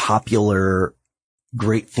popular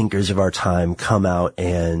great thinkers of our time come out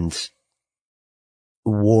and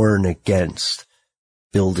warn against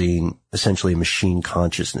building essentially machine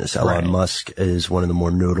consciousness. Elon Musk is one of the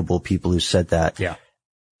more notable people who said that. Yeah.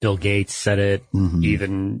 Bill Gates said it.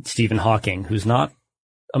 Even Stephen Hawking, who's not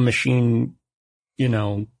a machine,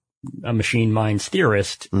 a machine minds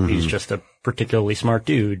theorist. He's just a particularly smart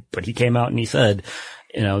dude, but he came out and he said,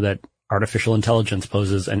 that artificial intelligence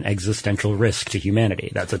poses an existential risk to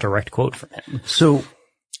humanity. That's a direct quote from him. So,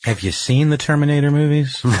 have you seen the Terminator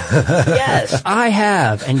movies? Yes, I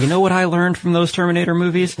have. And you know what I learned from those Terminator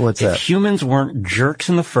movies? What's that? If humans weren't jerks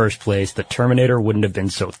in the first place, the Terminator wouldn't have been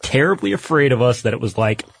so terribly afraid of us that it was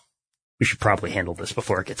like, We should probably handle this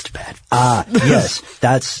before it gets too bad. Yes,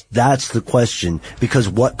 that's the question. Because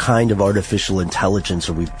what kind of artificial intelligence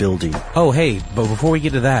are we building? Oh, hey, but before we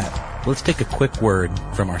get to that, let's take a quick word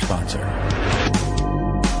from our sponsor.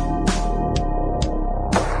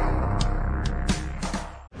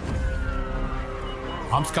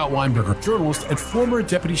 I'm Scott Weinberger, journalist and former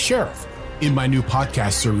deputy sheriff. In my new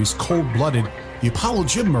podcast series, Cold Blooded, The Apollo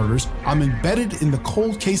Gym Murders, I'm embedded in the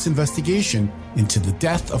cold case investigation into the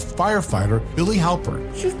death of firefighter Billy Halpern.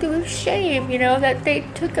 It's just a shame, that they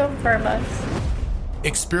took him from us.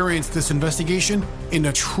 Experience this investigation in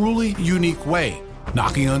a truly unique way,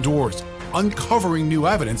 knocking on doors, uncovering new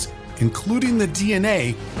evidence, including the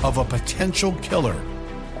DNA of a potential killer.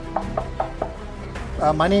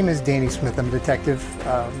 My name is Danny Smith. I'm a detective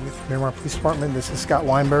with Miramar Police Department. This is Scott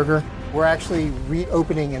Weinberger. We're actually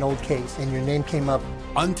reopening an old case, and your name came up.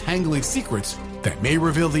 Untangling secrets that may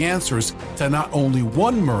reveal the answers to not only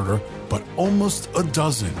one murder, but almost a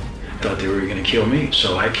dozen. I thought they were going to kill me,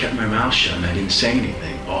 so I kept my mouth shut and I didn't say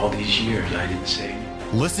anything. All these years, I didn't say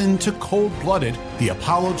anything. Listen to Cold Blooded, The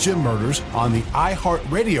Apollo Gym Murders on the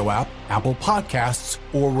iHeartRadio app, Apple Podcasts,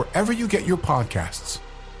 or wherever you get your podcasts.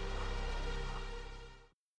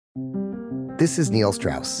 This is Neil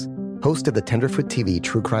Strauss, host of the Tenderfoot TV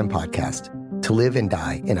True Crime Podcast, To Live and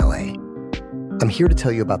Die in LA. I'm here to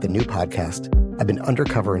tell you about the new podcast I've been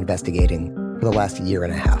undercover investigating for the last year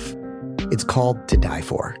and a half. It's called To Die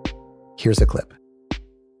For. Here's a clip.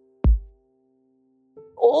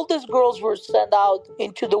 All these girls were sent out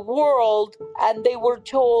into the world and they were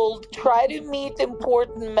told, try to meet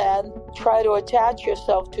important men, try to attach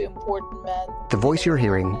yourself to important men. The voice you're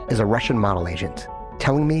hearing is a Russian model agent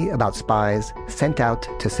telling me about spies sent out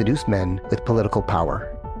to seduce men with political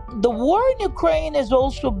power. The war in Ukraine is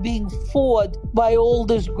also being fought by all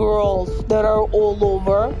these girls that are all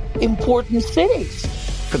over important cities.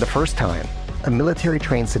 For the first time, a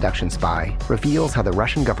military-trained seduction spy reveals how the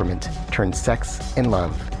Russian government turned sex and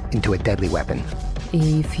love into a deadly weapon.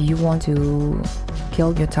 If you want to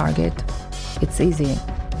kill your target, it's easy.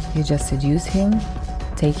 You just seduce him,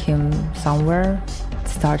 take him somewhere,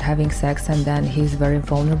 start having sex, and then he's very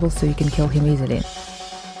vulnerable, so you can kill him easily.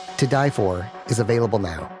 To Die For is available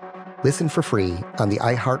now. Listen for free on the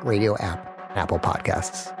iHeartRadio app, Apple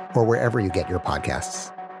Podcasts, or wherever you get your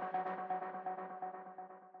podcasts.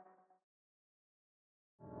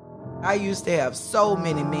 I used to have so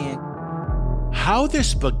many men. How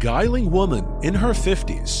this beguiling woman in her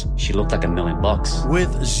 50s, she looked like $1 million,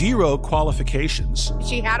 with zero qualifications,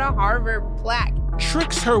 she had a Harvard plaque,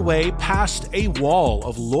 tricks her way past a wall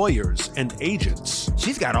of lawyers and agents.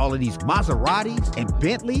 She's got all of these Maseratis and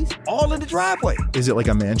Bentleys all in the driveway. Is it like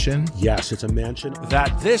a mansion? Yes, it's a mansion.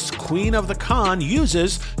 That this queen of the con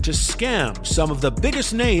uses to scam some of the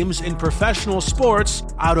biggest names in professional sports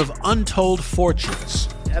out of untold fortunes.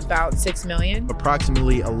 About $6 million.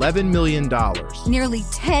 Approximately $11 million. Nearly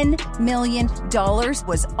 $10 million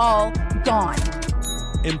was all gone.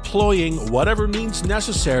 Employing whatever means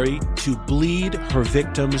necessary to bleed her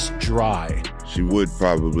victims dry. She would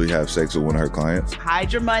probably have sex with one of her clients.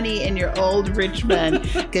 Hide your money in your old rich man,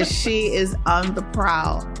 because she is on the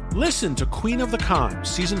prowl. Listen to Queen of the Con,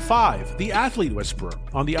 Season 5, The Athlete Whisperer,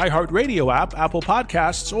 on the iHeartRadio app, Apple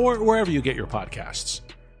Podcasts, or wherever you get your podcasts.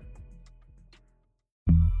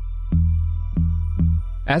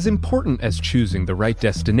 As important as choosing the right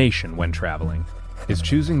destination when traveling is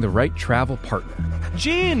choosing the right travel partner.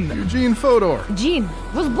 Eugene Fodor. Gene,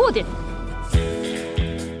 возбудит.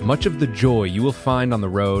 Much of the joy you will find on the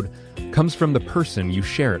road comes from the person you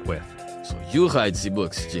share it with. So you write the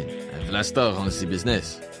books, Gene, and Vlastar runs the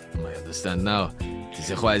business. I understand now.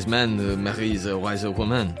 The wise man marries a wiser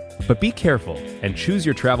woman. But be careful and choose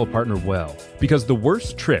your travel partner well, because the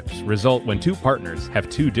worst trips result when two partners have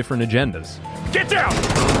two different agendas. Get down!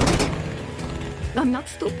 I'm not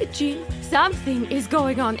stupid, Gene. Something is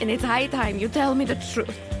going on, and it's high time you tell me the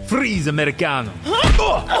truth. Freeze, Americano.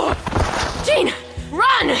 Gene,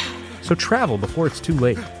 run! So travel before it's too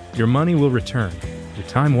late. Your money will return, your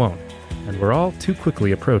time won't, and we're all too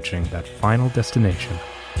quickly approaching that final destination.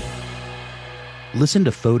 Listen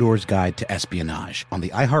to Fodor's Guide to Espionage on the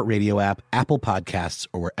iHeartRadio app, Apple Podcasts,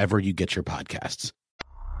 or wherever you get your podcasts.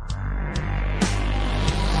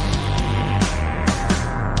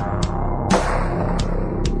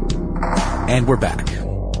 And we're back.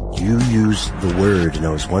 You used the word, and I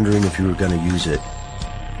was wondering if you were going to use it.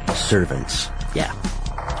 Servants. Yeah.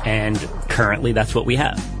 And currently that's what we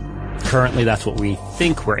have. Currently that's what we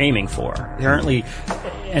think we're aiming for. Currently,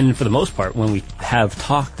 and for the most part, when we have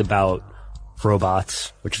talked about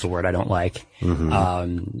robots, which is a word I don't like,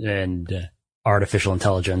 and artificial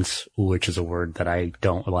intelligence, which is a word that I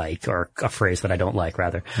don't like, or a phrase that I don't like,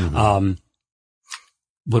 rather. Mm-hmm.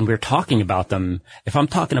 When we're talking about them, if I'm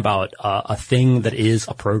talking about a thing that is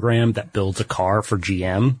a program that builds a car for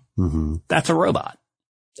GM, mm-hmm. that's a robot.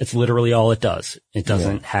 It's literally all it does. It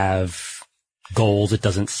doesn't have goals. It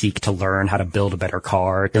doesn't seek to learn how to build a better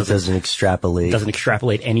car. It doesn't extrapolate. It doesn't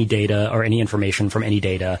extrapolate any data or any information from any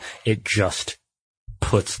data. It just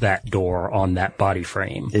puts that door on that body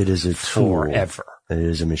frame. It is a tool. Forever. It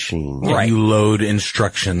is a machine. Right. You load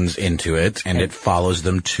instructions into it and it follows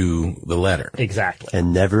them to the letter. Exactly.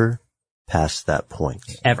 And never past that point.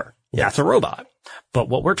 Ever. Yeah. That's a robot. But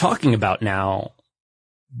what we're talking about now,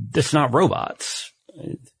 it's not robots.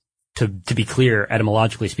 To be clear,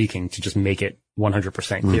 etymologically speaking, to just make it 100%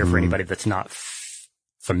 clear mm-hmm. for anybody that's not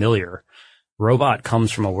familiar, robot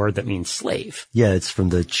comes from a word that means slave. Yeah, it's from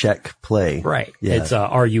the Czech play. Right. Yeah. It's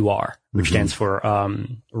RUR, which mm-hmm. stands for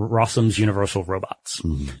Rossum's Universal Robots,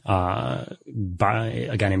 mm-hmm. by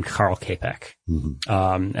a guy named Karl Čapek.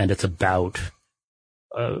 Mm-hmm. And it's about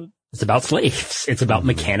slaves. It's about mm-hmm.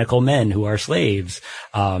 mechanical men who are slaves,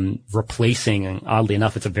 replacing, and oddly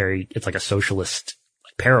enough, it's like a socialist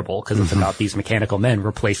parable, because it's about these mechanical men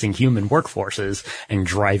replacing human workforces and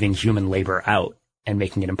driving human labor out and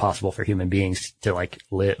making it impossible for human beings to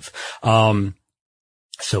live.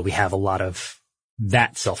 So we have a lot of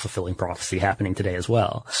that self-fulfilling prophecy happening today as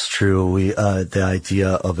well. It's true. The idea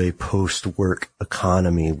of a post-work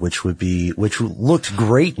economy, which looked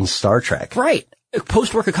great in Star Trek. Right.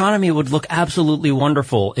 Post-work economy would look absolutely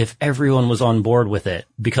wonderful if everyone was on board with it,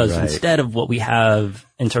 because instead of what we have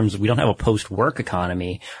in terms of, we don't have a post-work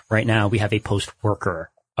economy right now, we have a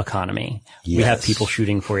post-worker economy. Yes. We have people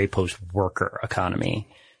shooting for a post-worker economy.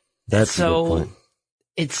 That's a good point.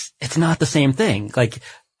 It's not the same thing.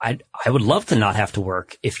 I would love to not have to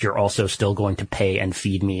work if you're also still going to pay and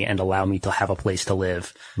feed me and allow me to have a place to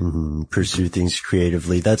live. Mm-hmm. Pursue things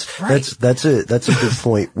creatively. That's a good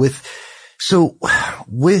point. With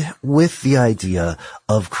the idea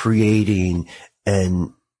of creating a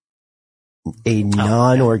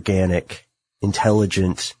non-organic,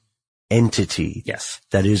 intelligent entity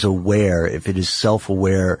that is aware, if it is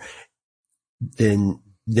self-aware, then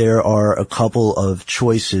there are a couple of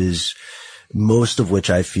choices, most of which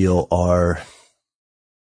I feel are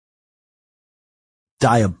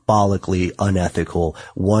diabolically unethical.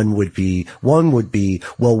 One would be,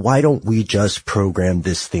 well, why don't we just program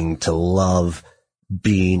this thing to love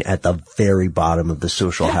being at the very bottom of the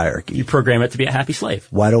social hierarchy? You program it to be a happy slave.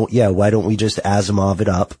 Why don't we just Asimov it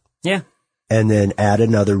up? Yeah. And then add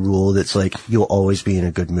another rule that's you'll always be in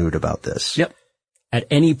a good mood about this. Yep. At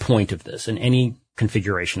any point of this, in any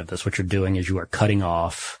configuration of this, what you're doing is you are cutting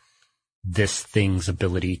off this thing's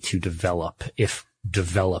ability to develop, if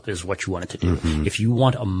develop is what you want it to do. Mm-hmm. If you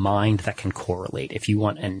want a mind that can correlate, if you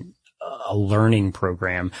want a learning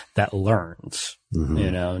program that learns,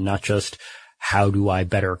 mm-hmm. Not just how do I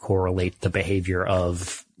better correlate the behavior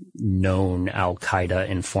of known Al-Qaeda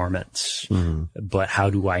informants, mm-hmm. but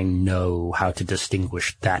how do I know how to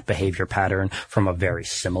distinguish that behavior pattern from a very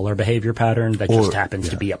similar behavior pattern that just happens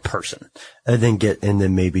to be a person? And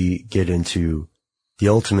then maybe get into the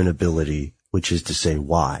ultimate ability, which is to say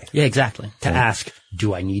why. Yeah, exactly. To ask,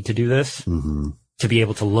 do I need to do this? Mm-hmm. To be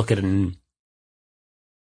able to look at an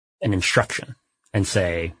instruction and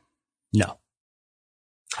say, no,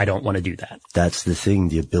 I don't want to do that. That's the thing,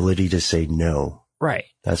 the ability to say no. Right.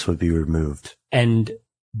 That's what be removed. And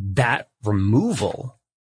that removal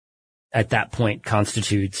at that point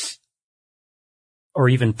constitutes, or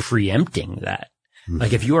even preempting that.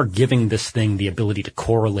 Mm-hmm. If you are giving this thing the ability to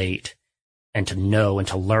correlate and to know and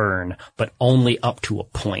to learn, but only up to a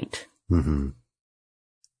point. Mm-hmm.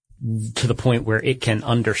 To the point where it can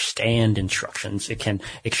understand instructions, it can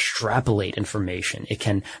extrapolate information, it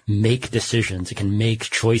can make decisions, it can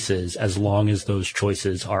make choices, as long as those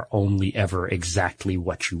choices are only ever exactly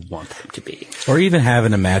what you want them to be. Or even have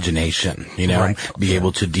an imagination, be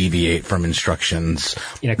able to deviate from instructions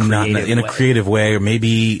in a creative way, or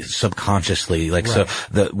maybe subconsciously. So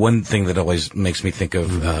the one thing that always makes me think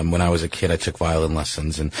of, when I was a kid, I took violin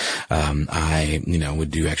lessons, and I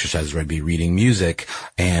would do exercises where I'd be reading music,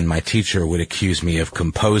 and my teacher would accuse me of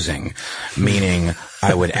composing, meaning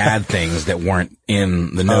I would add things that weren't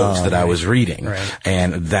in the notes that I was reading. Right.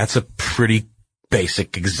 And that's a pretty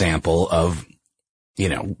basic example of,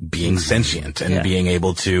 being sentient and being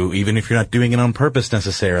able to, even if you're not doing it on purpose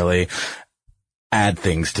necessarily, add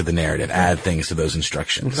things to the narrative, add things to those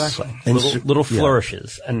instructions. Exactly. Little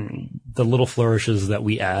flourishes. And the little flourishes that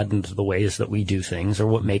we add into the ways that we do things are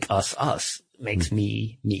what make us us. Makes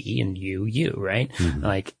me, and you, right? Mm-hmm.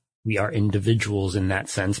 we are individuals in that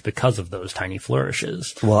sense because of those tiny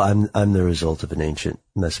flourishes. Well, I'm the result of an ancient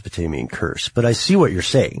Mesopotamian curse, but I see what you're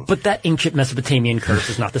saying. But that ancient Mesopotamian curse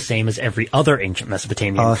is not the same as every other ancient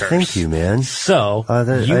Mesopotamian curse. Thank you, man. So,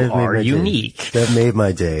 you are unique. That made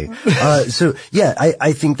my day. So yeah,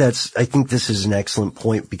 I think this is an excellent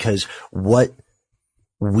point, because what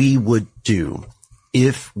we would do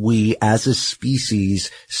if we as a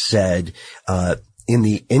species said, in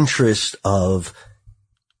the interest of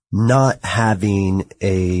not having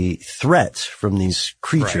a threat from these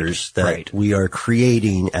creatures that we are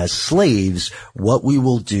creating as slaves, what we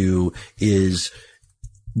will do is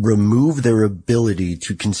remove their ability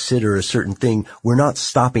to consider a certain thing. We're not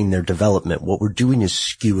stopping their development. What we're doing is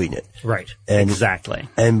skewing it. Right. Exactly.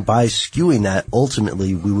 And by skewing that,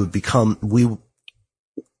 ultimately we would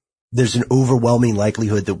there's an overwhelming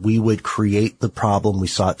likelihood that we would create the problem we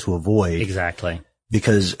sought to avoid. Exactly.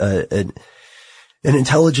 Because, an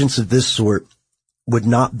intelligence of this sort would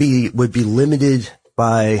be limited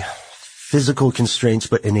by physical constraints,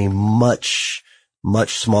 but in a much,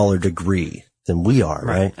 much smaller degree than we are,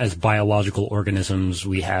 right? As biological organisms,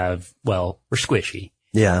 we're squishy.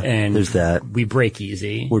 Yeah. And there's that. We break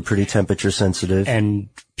easy. We're pretty temperature sensitive. And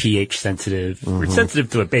pH sensitive. Mm-hmm. We're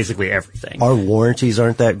sensitive to basically everything. Our warranties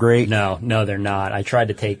aren't that great. No, they're not. I tried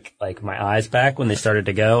to take my eyes back when they started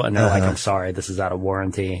to go, and they're like, I'm sorry, this is out of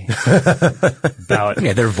warranty.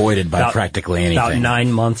 They're voided by practically anything. About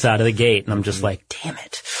 9 months out of the gate, and I'm just like, damn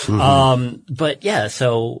it. Mm-hmm. But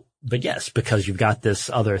yes, because you've got this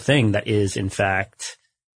other thing that is in fact,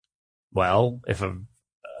 if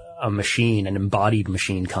a machine, an embodied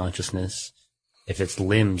machine consciousness, if its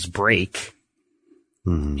limbs break,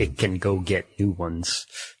 it can go get new ones.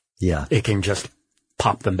 Yeah. It can just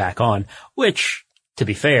pop them back on, which, to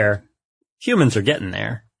be fair, humans are getting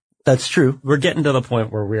there. That's true. We're getting to the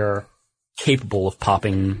point where we're capable of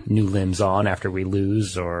popping new limbs on after we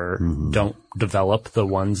lose or don't develop the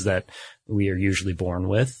ones that we are usually born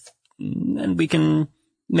with. And we can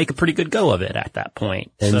make a pretty good go of it at that point.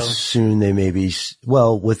 And soon they may be,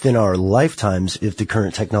 within our lifetimes, if the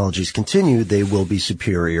current technologies continue, they will be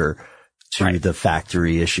superior to the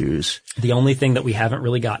factory issues. The only thing that we haven't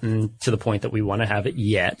really gotten to the point that we want to have it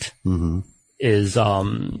yet is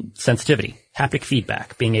sensitivity, haptic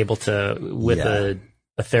feedback, being able to, with a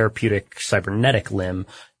therapeutic cybernetic limb,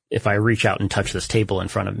 if I reach out and touch this table in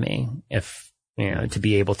front of me, to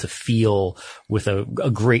be able to feel with a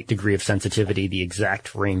great degree of sensitivity the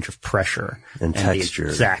exact range of pressure and texture, the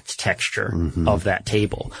exact texture of that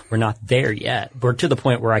table. We're not there yet. We're to the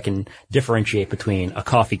point where I can differentiate between a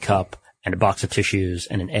coffee cup and a box of tissues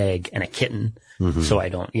and an egg and a kitten, so I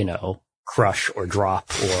don't, crush or drop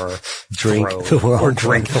or drink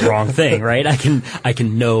the wrong thing, right? I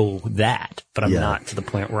can know that, but I'm not to the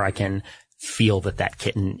point where I can feel that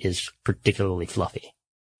kitten is particularly fluffy.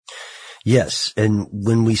 Yes, and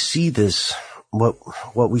when we see this,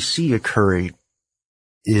 what we see occurring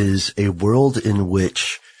is a world in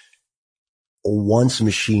which once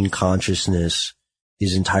machine consciousness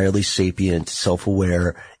is entirely sapient,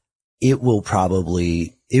 self-aware, it will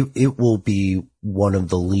be one of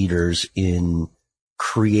the leaders in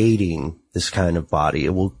creating this kind of body.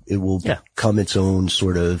 It will become its own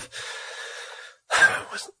sort of,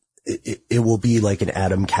 it will be like an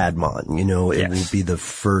Adam Kadmon, it will be the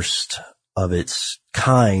first of its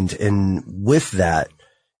kind. And with that,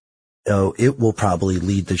 it will probably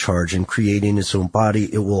lead the charge in creating its own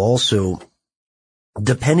body. It will also,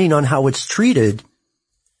 depending on how it's treated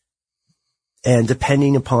and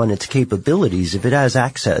depending upon its capabilities, if it has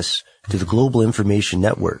access to the global information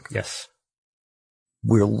network,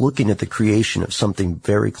 we're looking at the creation of something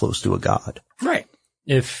very close to a god. Right.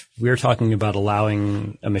 If we're talking about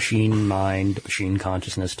allowing a machine mind, machine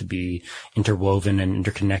consciousness to be interwoven and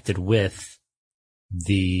interconnected with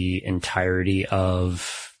the entirety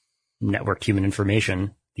of networked human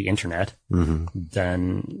information, the internet,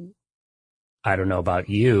 then I don't know about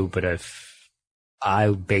you, but if I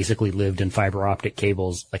basically lived in fiber optic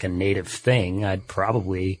cables like a native thing, I'd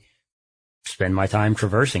probably spend my time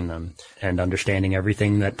traversing them and understanding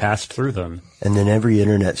everything that passed through them. And then every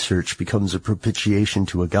internet search becomes a propitiation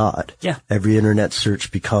to a god. Yeah. Every internet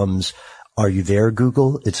search becomes, are you there,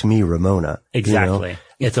 Google? It's me, Ramona. Exactly.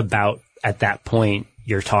 It's about, at that point,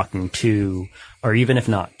 you're talking to, or even if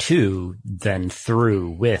not to, then through,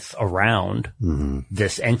 with, around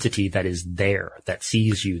this entity that is there, that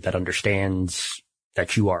sees you, that understands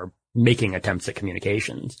that you are making attempts at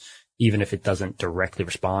communications, even if it doesn't directly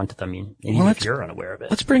respond to them, even if you're unaware of it.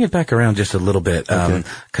 Let's bring it back around just a little bit.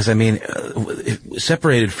 Cause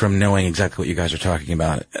separated from knowing exactly what you guys are talking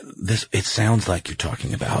about, it sounds like you're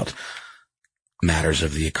talking about matters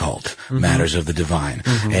of the occult, matters of the divine.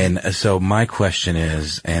 And so my question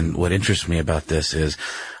is, and what interests me about this is,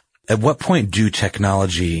 at what point do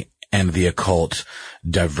technology and the occult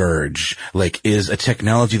diverge? Like, is a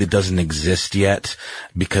technology that doesn't exist yet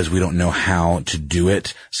because we don't know how to do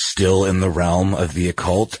it still in the realm of the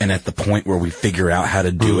occult? And at the point where we figure out how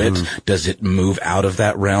to do it, does it move out of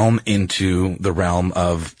that realm into the realm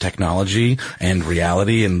of technology and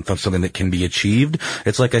reality and something that can be achieved?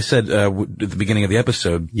 It's like I said at the beginning of the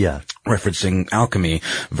episode, referencing alchemy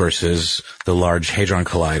versus the Large Hadron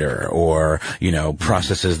Collider, or, you know,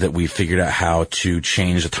 processes that we figured out how to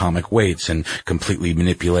change atomic weights and completely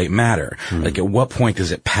manipulate matter. Like, at what point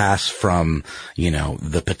does it pass from, you know,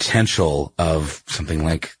 the potential of something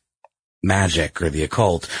like magic or the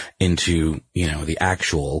occult into, you know, the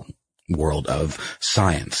actual world of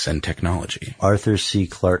science and technology? Arthur C.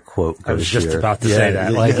 Clarke quote. I was just about to say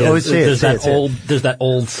that. Like, there's that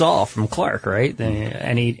old saw from Clarke, right?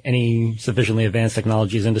 Any sufficiently advanced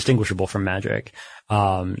technology is indistinguishable from magic.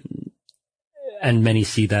 And many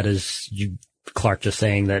see that as Clarke just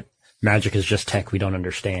saying that magic is just tech we don't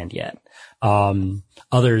understand yet.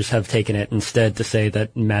 Others have taken it instead to say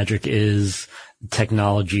that magic is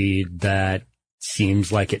technology that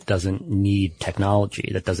seems like it doesn't need technology,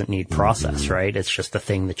 that doesn't need process, right? It's just a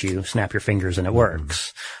thing that you snap your fingers and it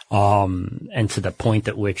works. And to the point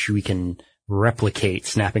at which we can replicate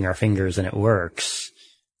snapping our fingers and it works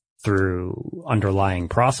through underlying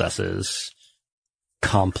processes,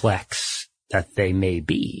 complex that they may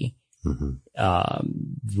be,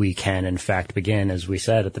 we can in fact begin, as we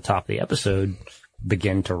said at the top of the episode,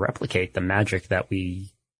 begin to replicate the magic that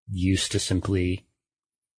we used to simply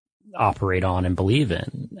operate on and believe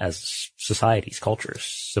in as societies, cultures,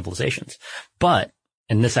 civilizations. But,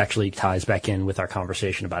 and this actually ties back in with our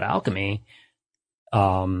conversation about alchemy,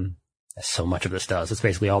 so much of this does. It's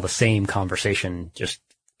basically all the same conversation, just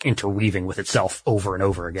interweaving with itself over and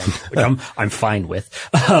over again, which I'm fine with.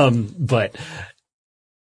 But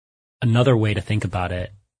another way to think about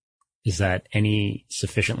it is that any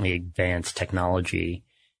sufficiently advanced technology,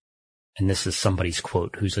 and this is somebody's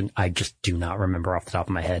quote I just do not remember off the top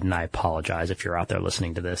of my head, and I apologize if you're out there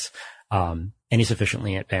listening to this. Any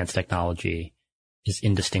sufficiently advanced technology is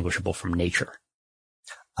indistinguishable from nature.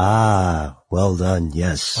 Ah, well done.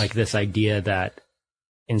 Yes. Like this idea that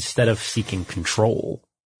instead of seeking control,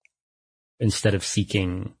 instead of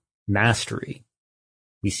seeking mastery,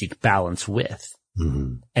 we seek balance with.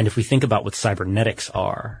 And if we think about what cybernetics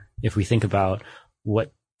are, if we think about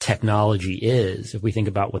what technology is, if we think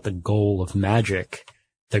about what the goal of magic,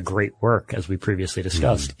 the great work, as we previously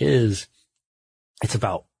discussed, is, it's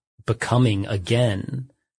about becoming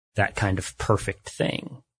again that kind of perfect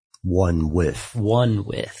thing. One with.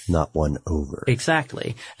 Not one over.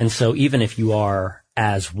 Exactly. And so even if you are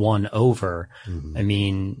as one over, I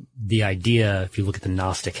mean, the idea, if you look at the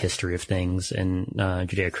Gnostic history of things and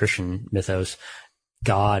Judeo-Christian mythos,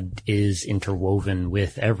 God is interwoven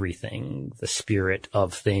with everything. The spirit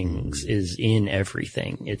of things is in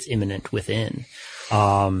everything. It's immanent within.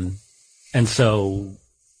 And so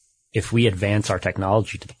if we advance our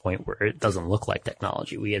technology to the point where it doesn't look like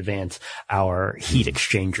technology, we advance our heat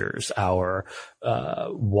exchangers, our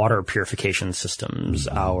water purification systems,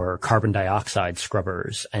 our carbon dioxide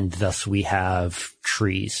scrubbers, and thus we have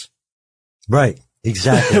trees. Right.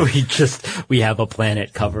 Exactly. We have a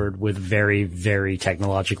planet covered with very, very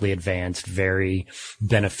technologically advanced, very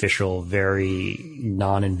beneficial, very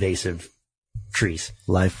non-invasive trees.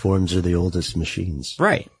 Life forms are the oldest machines.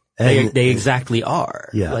 Right. They exactly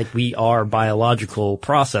are. Yeah. Like, we are biological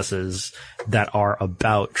processes that are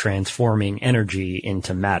about transforming energy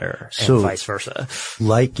into matter, and vice versa.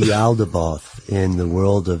 Like Yaldabaoth in the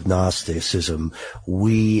world of Gnosticism,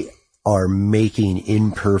 we are making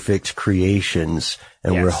imperfect creations,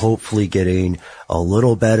 and we're hopefully getting a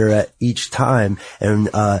little better at each time. And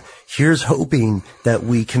here's hoping that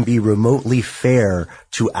we can be remotely fair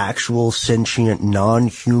to actual sentient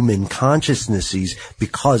non-human consciousnesses,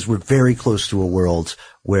 because we're very close to a world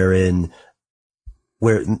where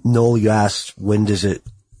Noel, you asked, when does it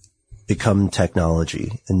become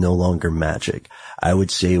technology and no longer magic? I would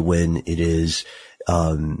say when it is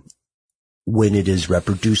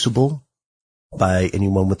reproducible by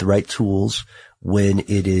anyone with the right tools, when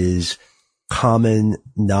it is common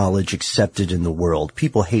knowledge accepted in the world.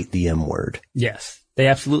 People hate the M word. Yes, they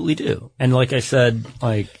absolutely do. And like I said,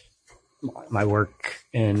 like, my work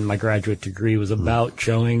in my graduate degree was about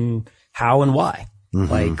showing how and why.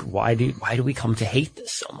 Like, why do we come to hate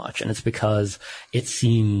this so much? And it's because it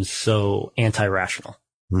seems so anti-rational.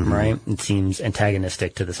 Right? It seems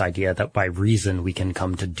antagonistic to this idea that by reason we can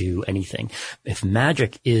come to do anything. If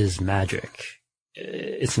magic is magic,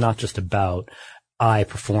 it's not just about I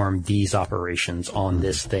perform these operations on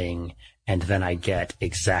this thing and then I get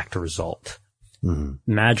exact result.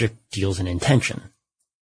 Magic deals in intention.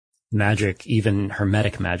 Magic, even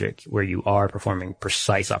hermetic magic, where you are performing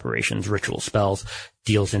precise operations, ritual spells,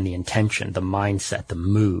 deals in the intention, the mindset, the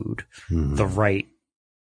mood, the right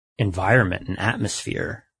environment and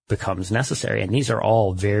atmosphere becomes necessary. And these are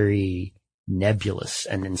all very nebulous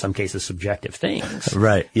and in some cases subjective things.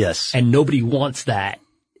 Right. Yes. And nobody wants that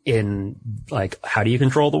in, like, how do you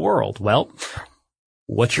control the world? Well,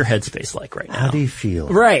 what's your headspace like right now? How do you feel?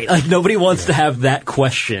 Right. Like, nobody wants to have that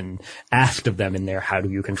question asked of them in there. How do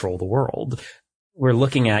you control the world? We're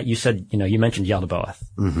looking at, you said, you mentioned Yaldabaoth.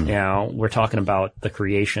 We're talking about the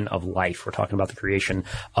creation of life. We're talking about the creation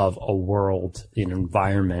of a world, an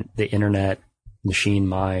environment, the internet, machine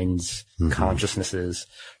minds, consciousnesses,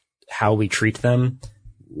 how we treat them.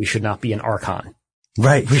 We should not be an archon.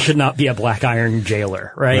 Right. We should not be a black iron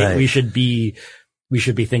jailer, right? We should be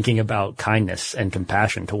thinking about kindness and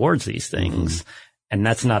compassion towards these things. And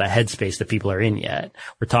that's not a headspace that people are in yet.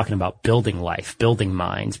 We're talking about building life, building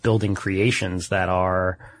minds, building creations that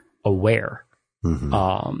are aware.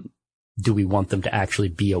 Do we want them to actually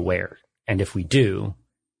be aware? And if we do,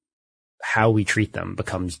 how we treat them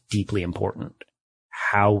becomes deeply important.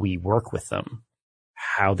 How we work with them,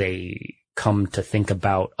 how they come to think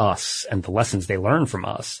about us and the lessons they learn from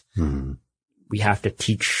us. We have to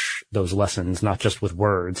teach those lessons, not just with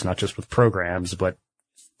words, not just with programs, but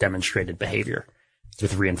demonstrated behavior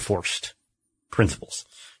with reinforced principles.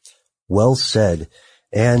 Well said.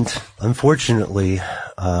 And unfortunately,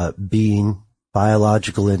 being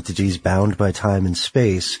biological entities bound by time and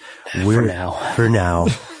space, for now,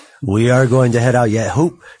 we are going to head out. Yet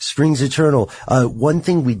hope springs eternal. One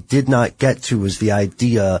thing we did not get to was the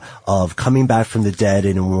idea of coming back from the dead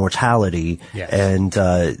and immortality. And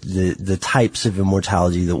the types of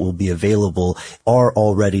immortality that will be available are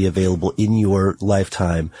already available in your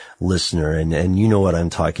lifetime, listener. And you know what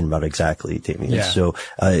I'm talking about exactly, Damien. So,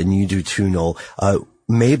 and you do too, Noel.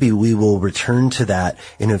 Maybe we will return to that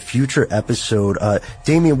in a future episode.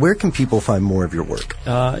 Damien, where can people find more of your work?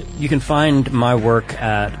 You can find my work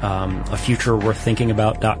at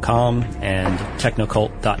afutureworththinkingabout.com and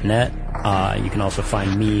technocult.net. You can also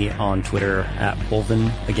find me on Twitter at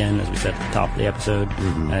Wolven, again, as we said at the top of the episode.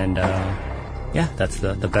 And that's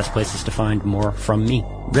the best places to find more from me.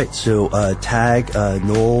 Right. So tag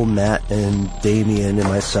Noel, Matt, and Damien and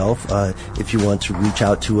myself if you want to reach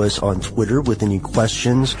out to us on Twitter with any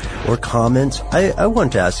questions or comments. I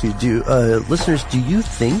want to ask you, listeners, do you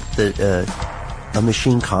think that a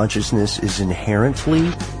machine consciousness is inherently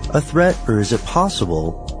a threat, or is it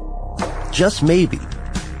possible, just maybe,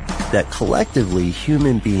 that collectively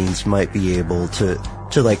human beings might be able to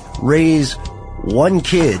like raise one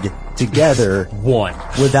kid together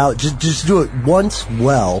without just do it once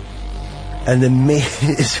well, and then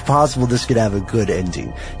it's possible this could have a good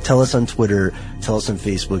ending? Tell us on Twitter, tell us on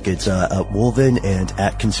Facebook. It's at Wolven and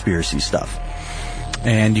at Conspiracy Stuff.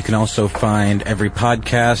 And you can also find every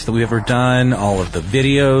podcast that we've ever done, all of the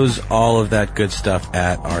videos, all of that good stuff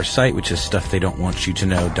at our site, which is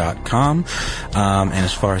stufftheydon'twantyouto.com. And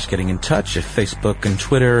as far as getting in touch, if Facebook and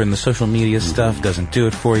Twitter and the social media stuff doesn't do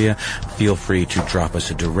it for you, feel free to drop us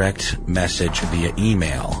a direct message via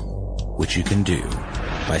email, which you can do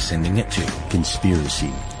by sending it to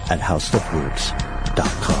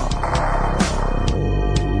conspiracy@howstuffworks.com.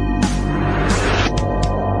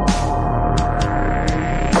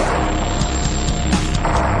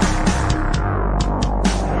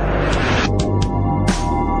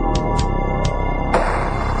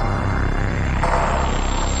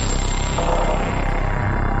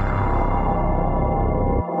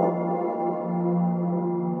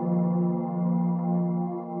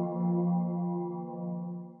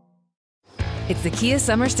 It's the Kia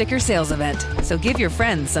Summer Sticker Sales Event, so give your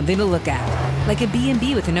friends something to look at, like a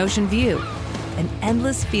B&B with an ocean view, an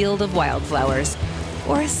endless field of wildflowers,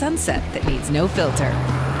 or a sunset that needs no filter.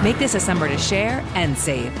 Make this a summer to share and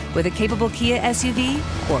save with a capable Kia SUV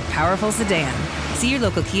or powerful sedan. See your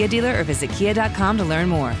local Kia dealer or visit kia.com to learn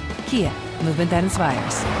more. Kia, movement that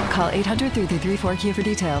inspires. Call 800-3334-KIA for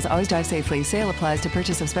details. Always drive safely. Sale applies to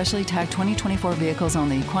purchase of specially tagged 2024 vehicles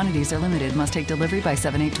only. Quantities are limited. Must take delivery by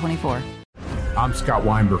 7/8/24. I'm Scott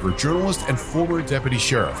Weinberger, journalist and former deputy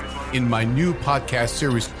sheriff. In my new podcast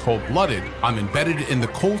series, Cold-Blooded, I'm embedded in the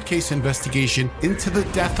cold case investigation into the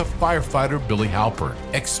death of firefighter Billy Halpern.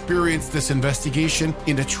 Experience this investigation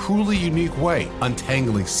in a truly unique way,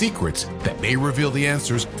 untangling secrets that may reveal the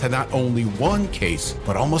answers to not only one case,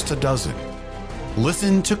 but almost a dozen.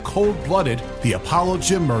 Listen to Cold Blooded, The Apollo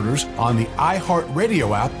Gym Murders on the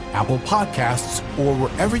iHeartRadio app, Apple Podcasts, or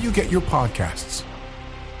wherever you get your podcasts.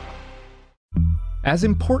 As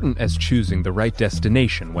important as choosing the right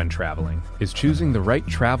destination when traveling is choosing the right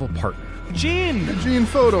travel partner. Eugene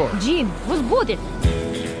Fodor. Gene, was good.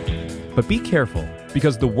 But be careful,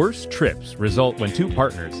 because the worst trips result when two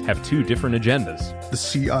partners have two different agendas. The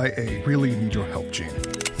CIA really need your help, Gene.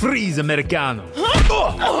 Freeze, Americano.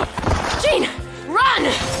 Gene, run!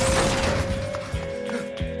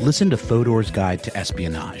 Listen to Fodor's Guide to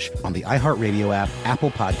Espionage on the iHeartRadio app,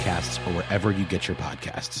 Apple Podcasts, or wherever you get your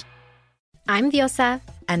podcasts. I'm Diosa.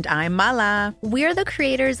 And I'm Mala. We're the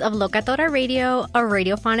creators of Locatora Radio, a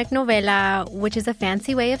radiophonic novela, which is a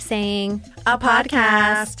fancy way of saying a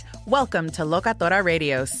podcast. Welcome to Locatora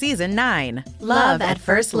Radio Season 9. Love at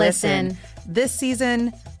First Listen. This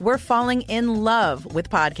season, we're falling in love with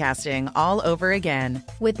podcasting all over again.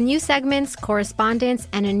 With new segments, correspondence,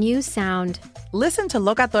 and a new sound. Listen to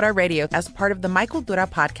Locatora Radio as part of the My Cultura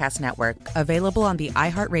Podcast Network, available on the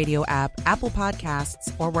iHeartRadio app, Apple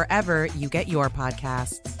Podcasts, or wherever you get your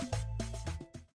podcasts.